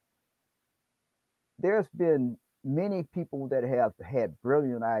 there's been many people that have had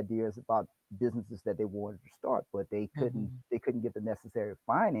brilliant ideas about businesses that they wanted to start, but Mhm, they couldn't get the necessary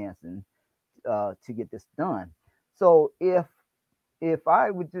financing to get this done. So if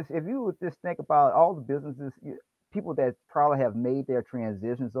you would just think about all the businesses, people that probably have made their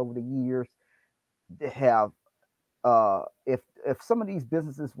transitions over the years, they have if some of these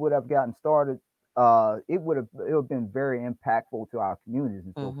businesses would have gotten started, it would have been very impactful to our communities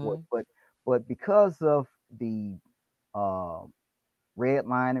and so forth. Mm-hmm. But because of the uh,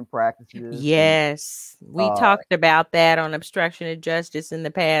 redlining practices and Yes, we uh, talked about that on obstruction of justice in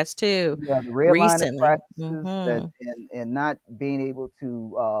the past too, yeah, the redlining recently. practices that Mm-hmm. and not being able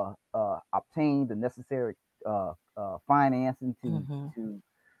to obtain the necessary financing Mm-hmm. to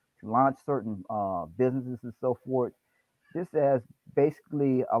launch certain businesses and so forth. This has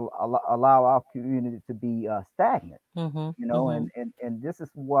basically allow our community to be stagnant, Mm-hmm. and Mm-hmm. this is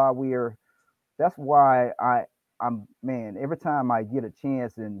why that's why I'm man, every time I get a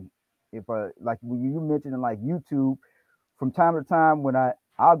chance, and if like when you mentioned like YouTube, from time to time when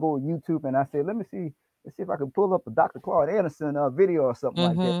I'll go to YouTube and I say, let's see if I can pull up a Dr. Claude Anderson video or something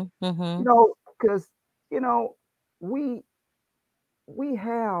like that. Mm-hmm. Mm-hmm. Because you know we we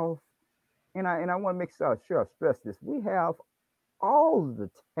have, and I want to make sure I stress this, we have all of the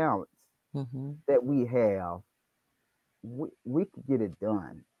talents Mm-hmm. that we have. We could get it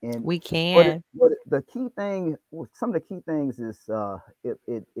done, and We but can the key thing, some of the key things is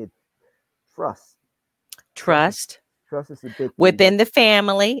it trust. Trust is trust trust is a big thing. That within the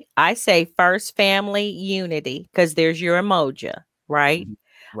family. I say first family unity because there's your emoji, right? Mhm.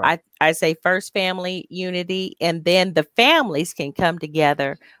 Right. I say first family unity, and then the families can come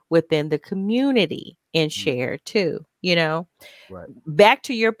together within the community and Mhm. share too. You know, Right. back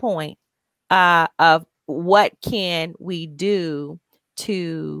to your point of what can we do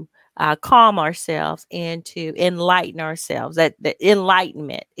to calm ourselves and to enlighten ourselves. That the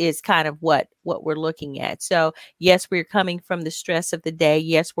enlightenment is kind of what we're looking at. So yes, we're coming from the stress of the day.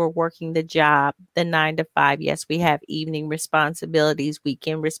 Yes, we're working the job, the 9 to 5. Yes, we have evening responsibilities,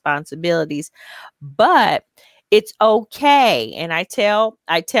 weekend responsibilities, but it's okay. And I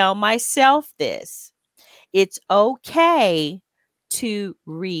tell myself this, it's okay to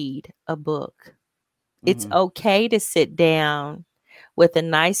read a book. It's Hmm. okay to sit down with a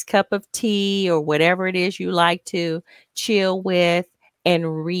nice cup of tea or whatever it is you like to chill with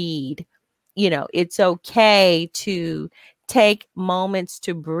and read. It's okay to take moments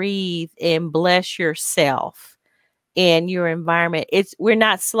to breathe and bless yourself and your environment. We're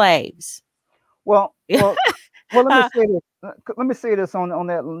not slaves. Well, well, well. Let me Uh, say this. Let me say this on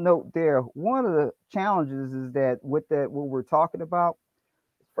that note. There, one of the challenges is that with that what we're talking about.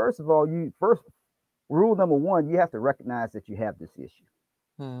 First of all, you first rule number one, you have to recognize that you have this issue.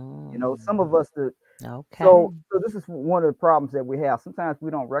 Some mm, of us that okay. so this is one of the problems that we have. Sometimes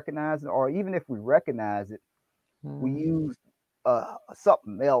we don't recognize it, or even if we recognize it, we Mm, use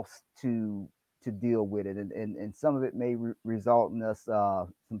something else to deal with it, and some of it may result in us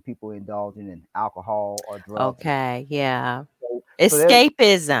some people indulging in alcohol or drugs. okay. Yeah. So that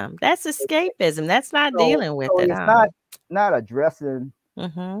Escapism. That's escapism. That's not dealing with so it, it's huh? not addressing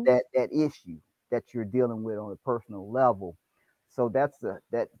Mhm. that issue that you're dealing with on a personal level. So that's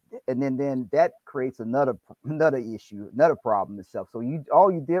that, and then that creates another issue, another problem itself. So you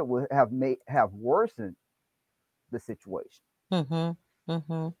all you did was have worsened the situation. Mhm.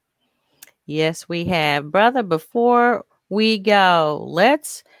 Mhm. Yes, we have. Brother, before we go,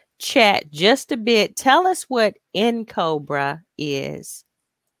 let's chat just a bit. Tell us what Cobra is.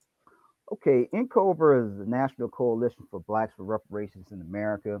 Okay, NCOBRA is the National Coalition for Blacks for Reparations in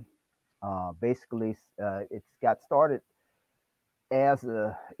America. Basically, it's got started as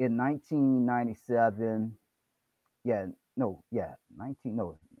in 1997. Yeah, no, yeah, 19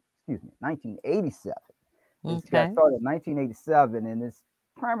 no, excuse me, 1987. It's got Okay. started in 1987, and its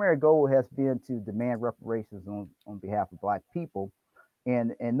primary goal has been to demand reparations on behalf of Black people.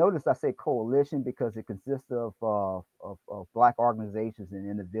 And notice I say coalition because it consists of Black organizations and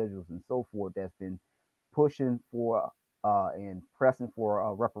individuals and so forth that's been pushing for and pressing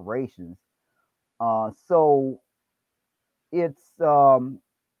for reparations. So it's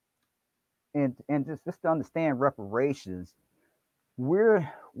and just to understand reparations, we're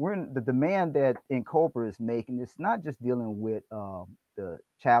in the demand that Incopa is making. It's not just dealing with the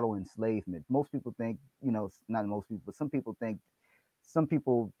chattel enslavement. Most people think, not most people, but some people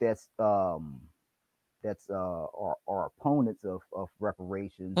that's are opponents of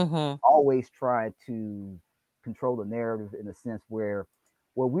reparations Mhm. always try to control the narrative in a sense where,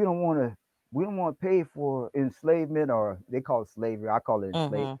 well, we don't want to pay for enslavement, or they call it slavery. I call it enslavement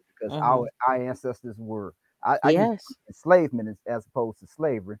Mhm. because our Mhm. our ancestors were. I use Yes. enslavement as opposed to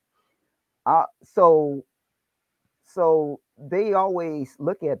slavery. So they always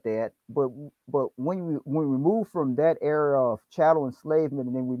look at that, but when we move from that era of chattel enslavement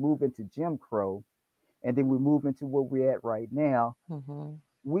and then we move into Jim Crow, and then we move into where we're at right now, Mm-hmm.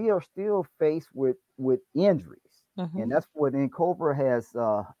 we are still faced with injuries, Mm-hmm. and that's what NCOBRA has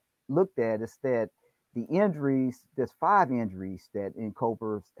looked at, is that the injuries. There's 5 injuries that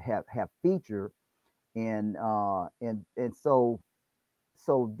NCOBRA have featured, and so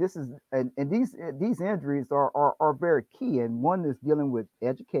this is, and these injuries are very key, and one is dealing with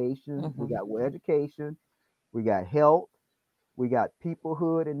education. We Mm-hmm. got education, we got health, we got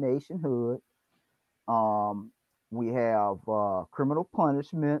peoplehood and nationhood. Um, we have criminal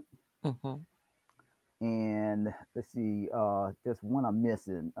punishment, Mm-hmm. and let's see, there's one I'm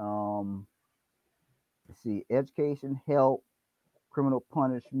missing. Let's see, education, health, criminal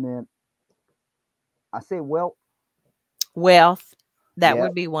punishment. I say well, Wealth, that yeah,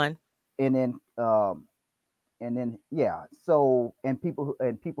 would be one. and then yeah. So and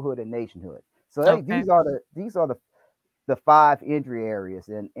peoplehood and nationhood. So Okay. these are the 5 injury areas,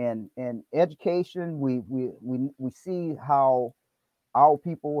 and education. We see how our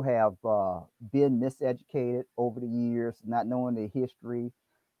people have been miseducated over the years, not knowing the history.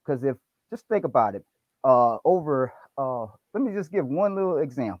 Because if just think about it, over let me just give one little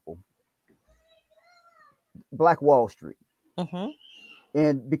example: Black Wall Street. Mm-hmm.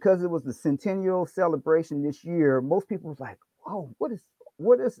 And because it was the centennial celebration this year, most people was like, "Oh, what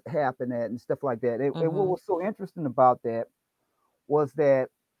is happening at?" and stuff like that. And what Mm-hmm. was so interesting about that was that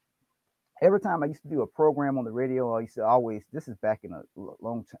every time I used to do a program on the radio, I used to always, this is back in a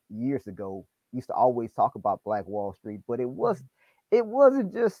long years ago, used to always talk about Black Wall Street, but it wasn't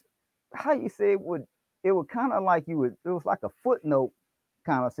just how you say it would kind of like you would, it was like a footnote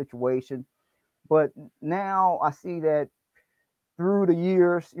kind of situation. But now I see that through the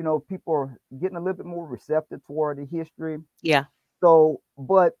years, people are getting a little bit more receptive toward the history. Yeah. So,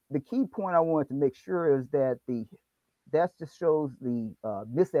 but the key point I wanted to make sure is that that just shows the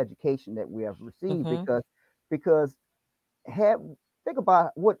miseducation that we have received, Mm-hmm. because have think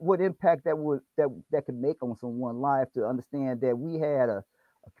about what impact that could make on someone's life, to understand that we had a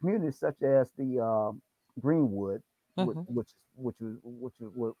community such as the Greenwood, Mm-hmm. which was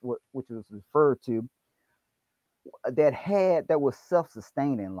referred to, that was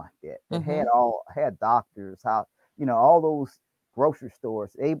self-sustaining like that, that Mm-hmm. had doctors, how, all those grocery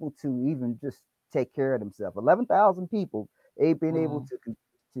stores able to even just take care of themselves. 11,000 people, being able Mm-hmm. to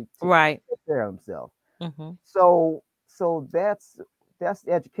Right. take care of themselves. Mm-hmm. So that's the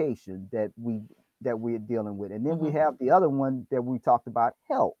education that we're dealing with, and then we Mm-hmm. have the other one that we talked about,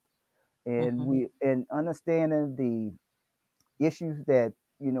 health, and Mm-hmm. we and understanding the issues that,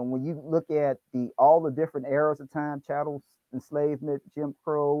 when you look at the all the different eras of time, chattel enslavement, Jim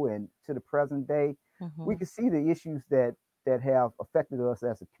Crow, and to the present day, we Mm-hmm. can see the issues that have affected us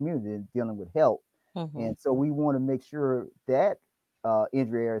as a community in dealing with health. Mm-hmm. And so we want to make sure that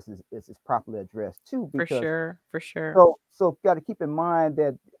injury areas is properly addressed too, For because sure. For sure. so got to keep in mind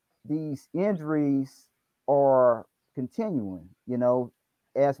that these injuries are continuing,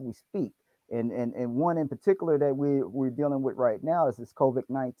 as we speak. And one in particular that we're dealing with right now is this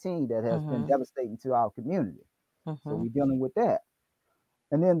COVID-19 that has been Mm-hmm. devastating to our community. So Mm-hmm. we're dealing with that.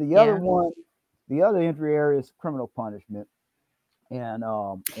 And then Yeah. the other injury area is criminal punishment. And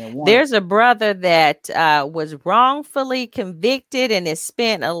one of There's a brother that was wrongfully convicted and has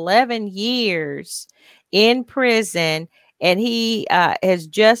spent 11 years in prison, and he has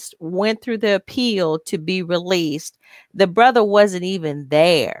just went through the appeal to be released. The brother wasn't even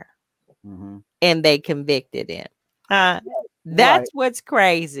there, Mhm. and they convicted him. Uh, Right. that's what's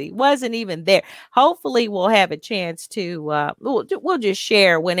crazy. Wasn't even there. Hopefully, we'll have a chance to. We'll just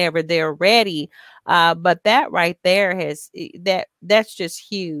share whenever they're ready. But that right there that's just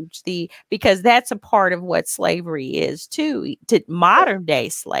huge. Because that's a part of what slavery is too. To modern day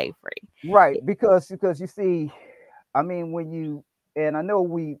slavery. Right, because you see, I mean, when you and I know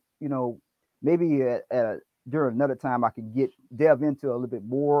maybe during another time I could delve into a little bit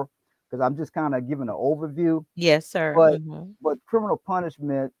more, because I'm just kind of giving an overview. Yes, sir. But Mm-hmm. criminal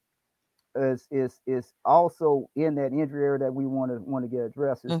punishment is also in that injury area that we want to get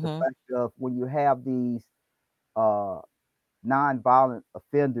addressed. Is the Mm-hmm. fact of when you have these uh non-violent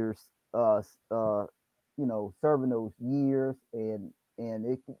offenders, serving those years, and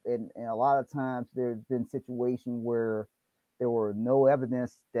a lot of times there's been situations where there were no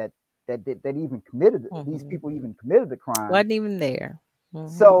evidence that even committed these Mm-hmm. people even committed the crime. Wasn't even there.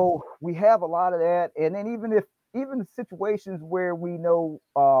 Mm-hmm. So we have a lot of that, and then even situations where we know,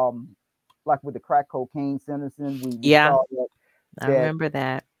 like with the crack cocaine sentencing, we Yeah, saw I that remember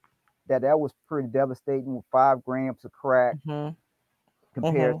that. that was pretty devastating, with 5 grams of crack Mm-hmm.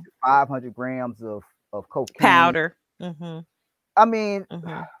 compared Mm-hmm. to 500 grams of cocaine. Powder. Mm-hmm. I mean,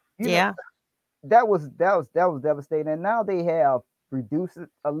 Mm-hmm. you know, Yeah. that was devastating. And now they have reduced it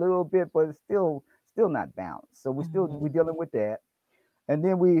a little bit, but it's still not balanced. So we're Mhm. dealing with that. And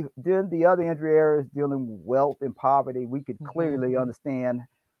then the other injury areas dealing with wealth and poverty. We could Mhm. clearly understand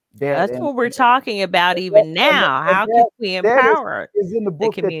Yeah, that, that's what we're and talking about that, even and now. and How can that we that empower is in the the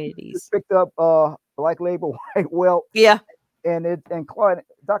book that you just communities? picked up, Black Labor, White Wealth, Yeah. and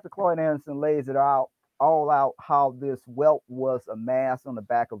Dr. Claude Anderson lays it out all out how this wealth was amassed on the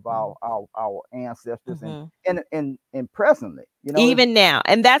back of our ancestors, Mhm. and presently, it's Even now,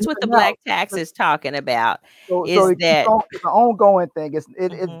 and that's what the even now. black tax is talking about, So is it keeps that on. It's an ongoing thing.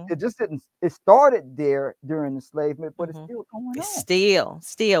 mhm, It just didn't. It started there during enslavement, but it's mhm. still going on.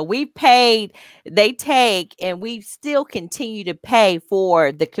 Still, we paid, they take, and we still continue to pay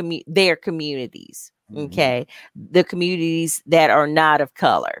for their communities. Hmm. Okay, the communities that are not of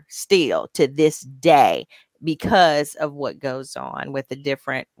color, still to this day, because of what goes on with the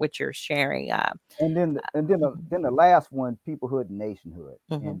different, what you're sharing. Mhm, Then the last one, peoplehood and nationhood.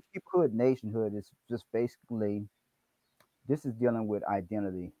 mhm, And peoplehood and nationhood is just basically, this is dealing with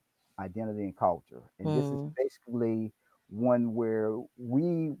identity and culture. And this is mm, basically one where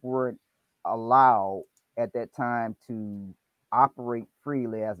we weren't allowed at that time to operate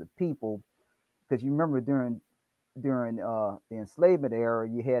freely as a people, because you remember during the enslavement era,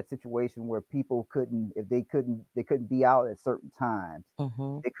 you had situations where people couldn't, if they couldn't be out at certain times.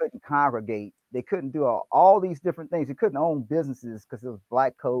 mhm, They couldn't congregate. They couldn't do all these different things. They couldn't own businesses because it was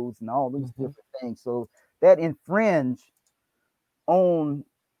black codes and all these mhm, different things. So that infringed on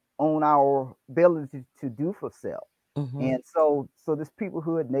our ability to do for self. mhm. And so this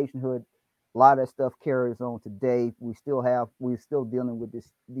peoplehood, nationhood, a lot of that stuff carries on today. We're still dealing with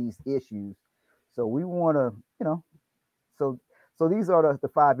these issues. So we want to, so these are the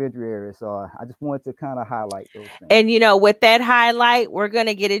five injury areas. So I just wanted to kind of highlight those things. And with that highlight, we're going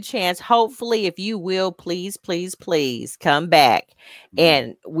to get a chance. Hopefully, if you will, please, please, please come back, Mhm.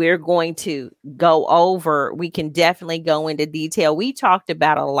 and we're going to go over. We can definitely go into detail. We talked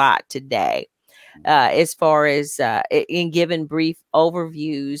about a lot today, as far as in giving brief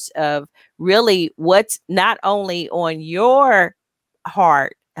overviews of really what's not only on your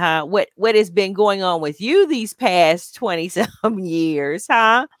heart, what has been going on with you these past 20 some years,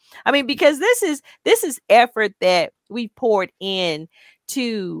 huh? I mean, because this is effort that we poured in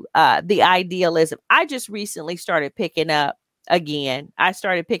to the idealism. I just recently started picking up again. I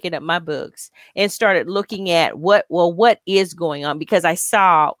started picking up my books and started looking at what is going on, because I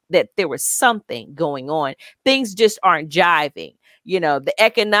saw that there was something going on. Things just aren't jiving. The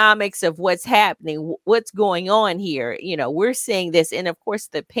economics of what's happening, what's going on here. We're seeing this, and of course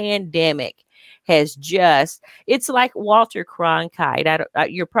the pandemic has just, it's like Walter Cronkite. I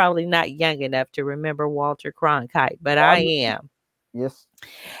don't, you're probably not young enough to remember Walter Cronkite, but I I remember, am. yes, I'm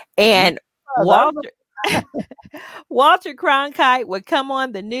And surprised. I remember. Walter Walter Cronkite would come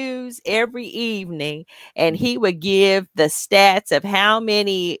on the news every evening, and Mhm. he would give the stats of how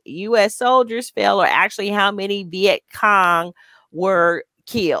many US soldiers fell, or actually how many Viet Cong were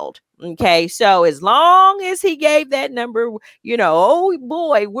killed. Okay, so as long as he gave that number, oh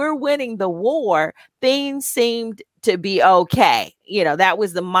boy, we're winning the war, things seemed to be okay. That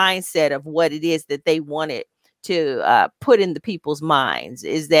was the mindset of what it is that they wanted to put in the people's minds,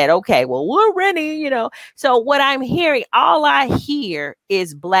 is that okay, well, we're winning. So what I'm hearing, all I hear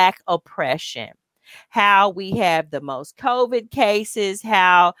is black oppression. How we have the most COVID cases,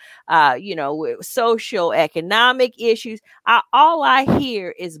 how social economic issues. All I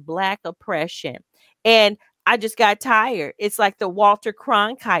hear is black oppression, and I just got tired. It's like the Walter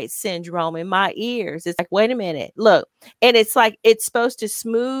Cronkite syndrome in my ears. It's like, wait a minute, look, and it's like it's supposed to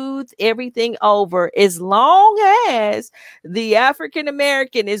smooth everything over as long as the African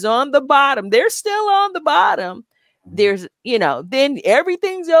American is on the bottom. They're still on the bottom. Mhm. Then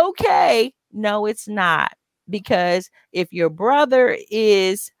everything's okay. No, it's not. Because if your brother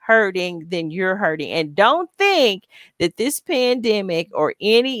is hurting, then you're hurting. And don't think that this pandemic or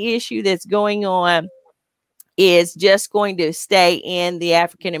any issue that's going on is just going to stay in the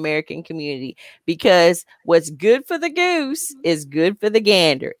African American community, because what's good for the goose is good for the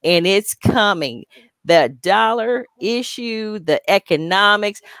gander, and it's coming. The dollar issue, the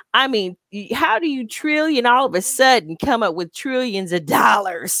economics. I mean, how do you trillion all of a sudden come up with trillions of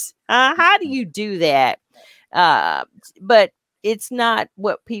dollars? How do you do that? Uh, but it's not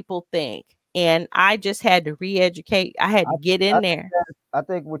what people think. And I just had to re educate, I had I to get I in think there. I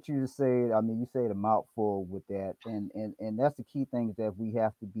think what you just said. I mean, you said a mouthful with that, and that's the key thing that we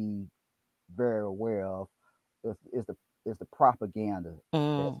have to be very aware of. Is the propaganda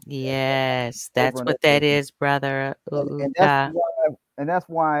that's Yes, over that's and what over that again, is, brother. and Uga. that's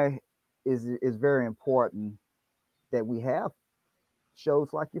why is very important that we have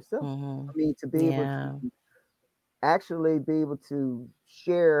shows like yourself. Hmm. I mean, to be able Yeah. to actually be able to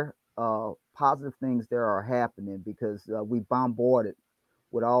share positive things that are happening, because we bombarded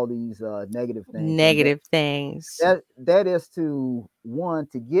with all these negative things, and Negative things. that is to one,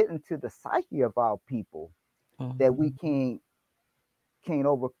 to get into the psyche of our people that we Hmm. can't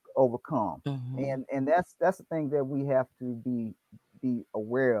overcome, Hmm. and that's the thing that we have to be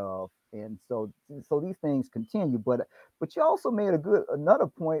aware of. And so these things continue, but you also made a good another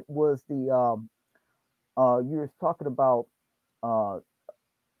point, was the you were talking about uh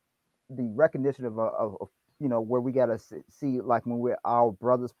the recognition of where we got to see, like, when we're our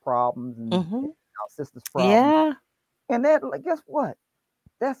brothers problems and Hmm. our sisters problems, Yeah. and that, like, guess what,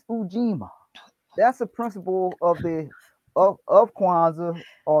 that's Ujima. That's a principle of the of Kwanzaa,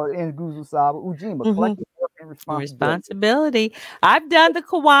 or in Guzu Saba, Ujima, Hmm. collective work and responsibility. Responsibility. I've done the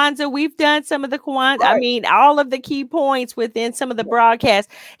Kwanzaa. We've done some of the Kwanzaa. I Right. mean, all of the key points within some of the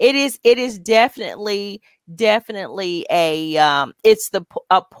broadcasts. It is definitely a it's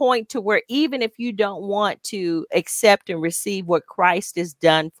a point to where, even if you don't want to accept and receive what Christ has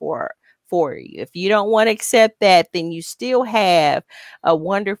done for you, if you don't want to accept that, then you still have a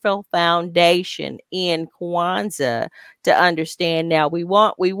wonderful foundation in Kwanzaa to understand. Now we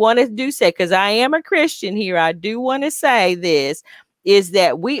want to do say, because I am a Christian here, I do want to say this, is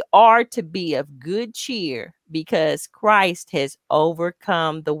that we are to be of good cheer because Christ has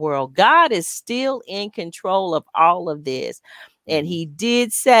overcome the world. God is still in control of all of this. And Hmm. he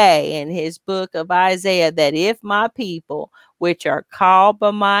did say in his book of Isaiah that if my people, which are called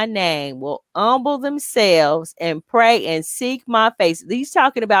by my name, will humble themselves and pray and seek my face. He's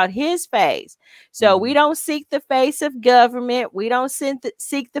talking about his face. So we Hmm. don't seek the face of government. We don't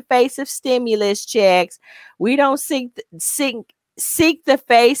seek the face of stimulus checks. We don't seek the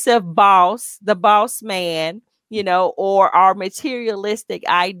face of the boss man, or our materialistic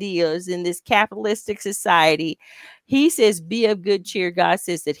ideas in this capitalistic society. He says, be of good cheer. God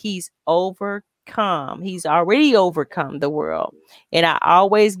says that he's overcome. He's already overcome the world. And I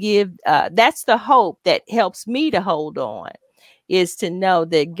always give, that's the hope that helps me to hold on, is to know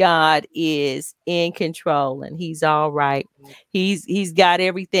that God is in control and he's all right. He's got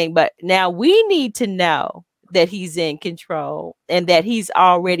everything. But now we need to know that he's in control and that he's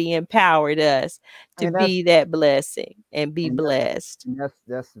already empowered us to and that's be that blessing and be and that's blessed. and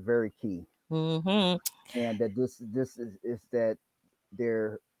that's very key. Hmm. And that this is that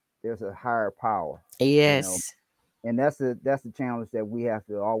there's a higher power, you know Yes. and that's the challenge that we have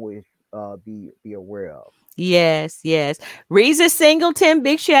to always be aware of. Yes, yes. Reza Singleton,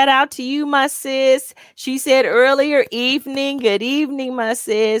 big shout out to you, my sis. She said earlier, evening, good evening, my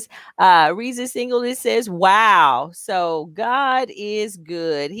sis. Reza Singleton says, wow. So God is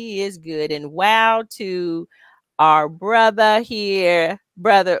good. He is good. And wow to our brother here,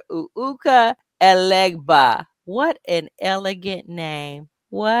 brother Uuka Elegba. What an elegant name.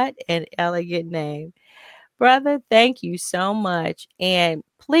 What an elegant name. Brother, thank you so much. And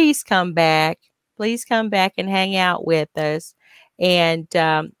please come back. Please come back and hang out with us. And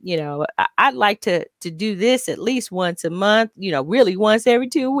I'd like to do this at least once a month, really once every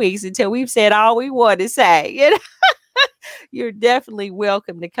 2 weeks until we've said all we want to say. You're definitely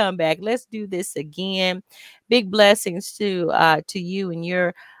welcome to come back. Let's do this again. Big blessings to you and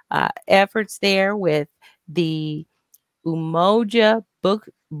your efforts there with the Umoja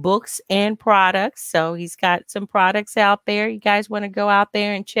books and products. So he's got some products out there. You guys want to go out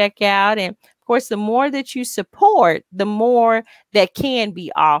there and check out. And of course, the more that you support, the more that can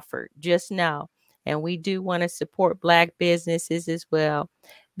be offered. Just know. And we do want to support Black businesses as well.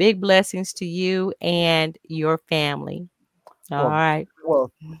 Big blessings to you and your family. All Well, right.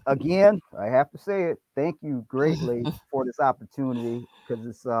 well, again, I have to say it. Thank you greatly for this opportunity, because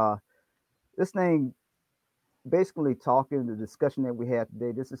it's this thing, basically talking, the discussion that we had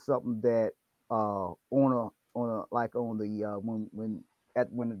today. This is something that on a like on the when at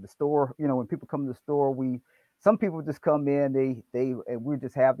the store, when people come to the store, we some people just come in, they and we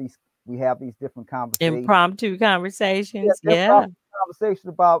have these different conversations. Impromptu Yeah, conversations. Yeah. impromptu conversation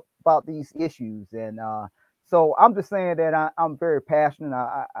about these issues, and so I'm just saying that I'm very passionate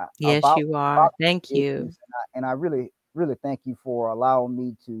Yes, you are. about Thank these you. issues, and I really thank you for allowing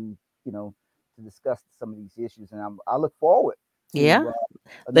me to you know to discuss some of these issues, and I look forward Yeah. to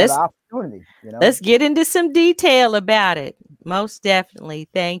another Let's opportunity. Let's get into some detail about it. Most definitely.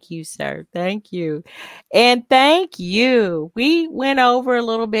 Thank you, sir. Thank you. And thank you. We went over a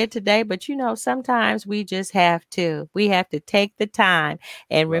little bit today, but sometimes we just have to. We have to take the time.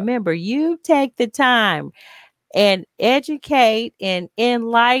 And Right. remember, you take the time. and educate and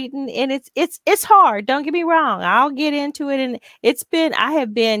enlighten. And it's hard. Don't get me wrong. I'll get into it. And I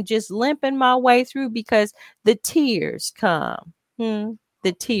have been just limping my way through because the tears come.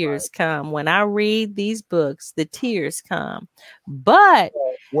 The tears come when I read these books. The tears come, but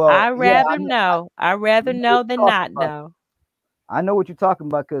Well, yeah, I rather I know what know than you're talking not about. know. I know what you're talking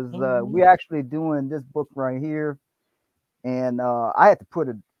about because Mhm. we're actually doing this book right here, and I had to put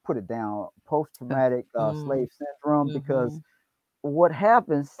it down. Post traumatic Mm. slave syndrome, because Mhm. what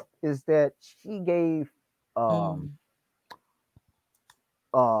happens is that she gave um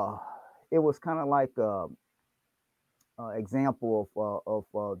Mm. uh it was kind of like example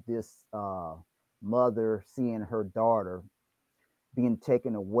of this mother seeing her daughter being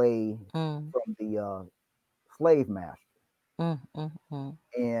taken away Mm. from the slave master Mm. Mm. Mm.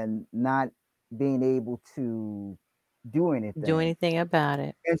 and not being able to do Do anything. anything about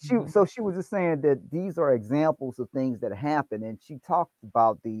it. And Mhm. she was just saying that these are examples of things that happen, and she talked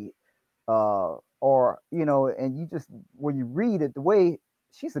about the or and you just when you read it, the way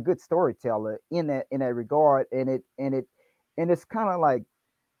she's a good storyteller in that regard, and it's kind of like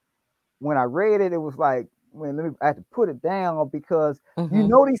when I read it, it was like, when I had to put it down because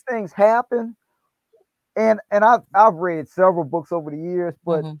Mhm. these things happen, and I've read several books over the years,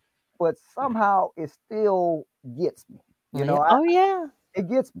 Mhm. but somehow it still gets me. Yeah. I Oh yeah. It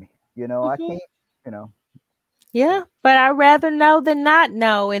gets me. I Mhm. can't. You know. Yeah, but I rather know than not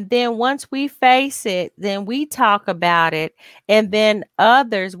know. And then once we face it, then we talk about it. And then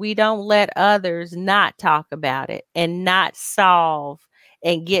we don't let others not talk about it and not solve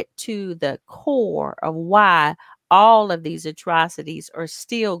and get to the core of why all of these atrocities are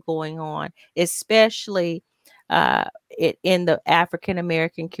still going on, especially in the African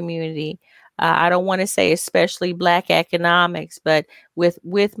American community. I don't want to say especially Black economics, but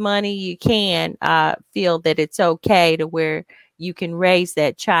with money you can feel that it's okay to where you can raise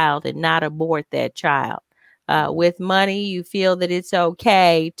that child and not abort that child. With money you feel that it's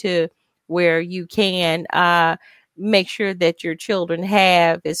okay to where you can make sure that your children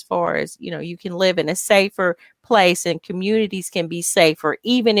have, as far as you can live in a safer place and communities can be safer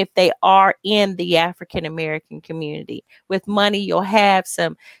even if they are in the African American community. With money you'll have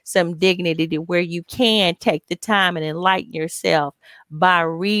some dignity to where you can take the time and enlighten yourself by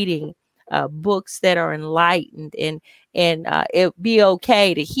reading books that are enlightened, and it be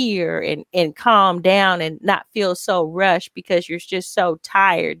okay to hear and calm down and not feel so rushed because you're just so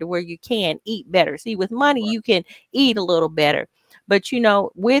tired to where you can't eat better. See, with money you can eat a little better, but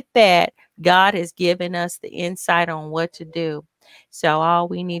with that, God has given us the insight on what to do. So all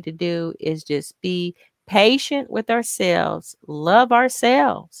we need to do is just be patient with ourselves,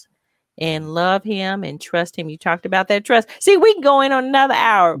 and love him and trust him. You talked about that trust. See, we can go in on another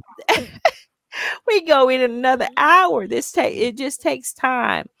hour. We go in another hour. It just takes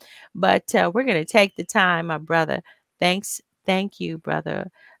time, but we're gonna take the time, my brother. Thank you,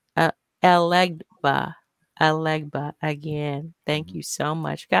 brother. Uh, Elegba, Elegba again. Thank you so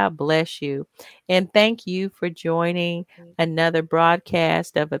much. God bless you, and thank you for joining another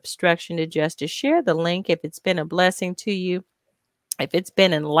broadcast of Obstruction to Justice. Share the link if it's been a blessing to you, if it's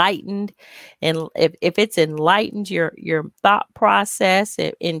been enlightened, and if it's enlightened your thought process,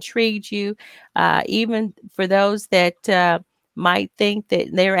 it intrigued you, even for those that might think that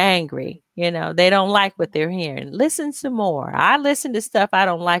they're angry, they don't like what they're hearing. Listen some more. I listen to stuff I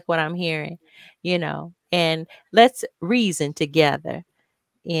don't like what I'm hearing, and let's reason together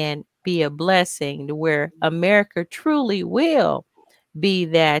and be a blessing to where America truly will be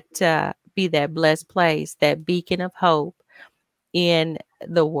that blessed place, that beacon of hope in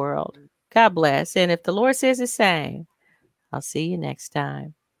the world. God bless. And if the Lord says the same, I'll see you next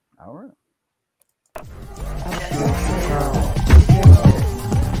time. All right.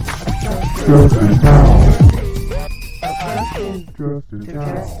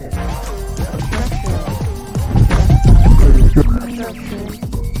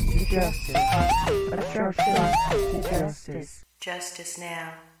 Justice now. Justice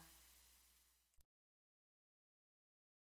now.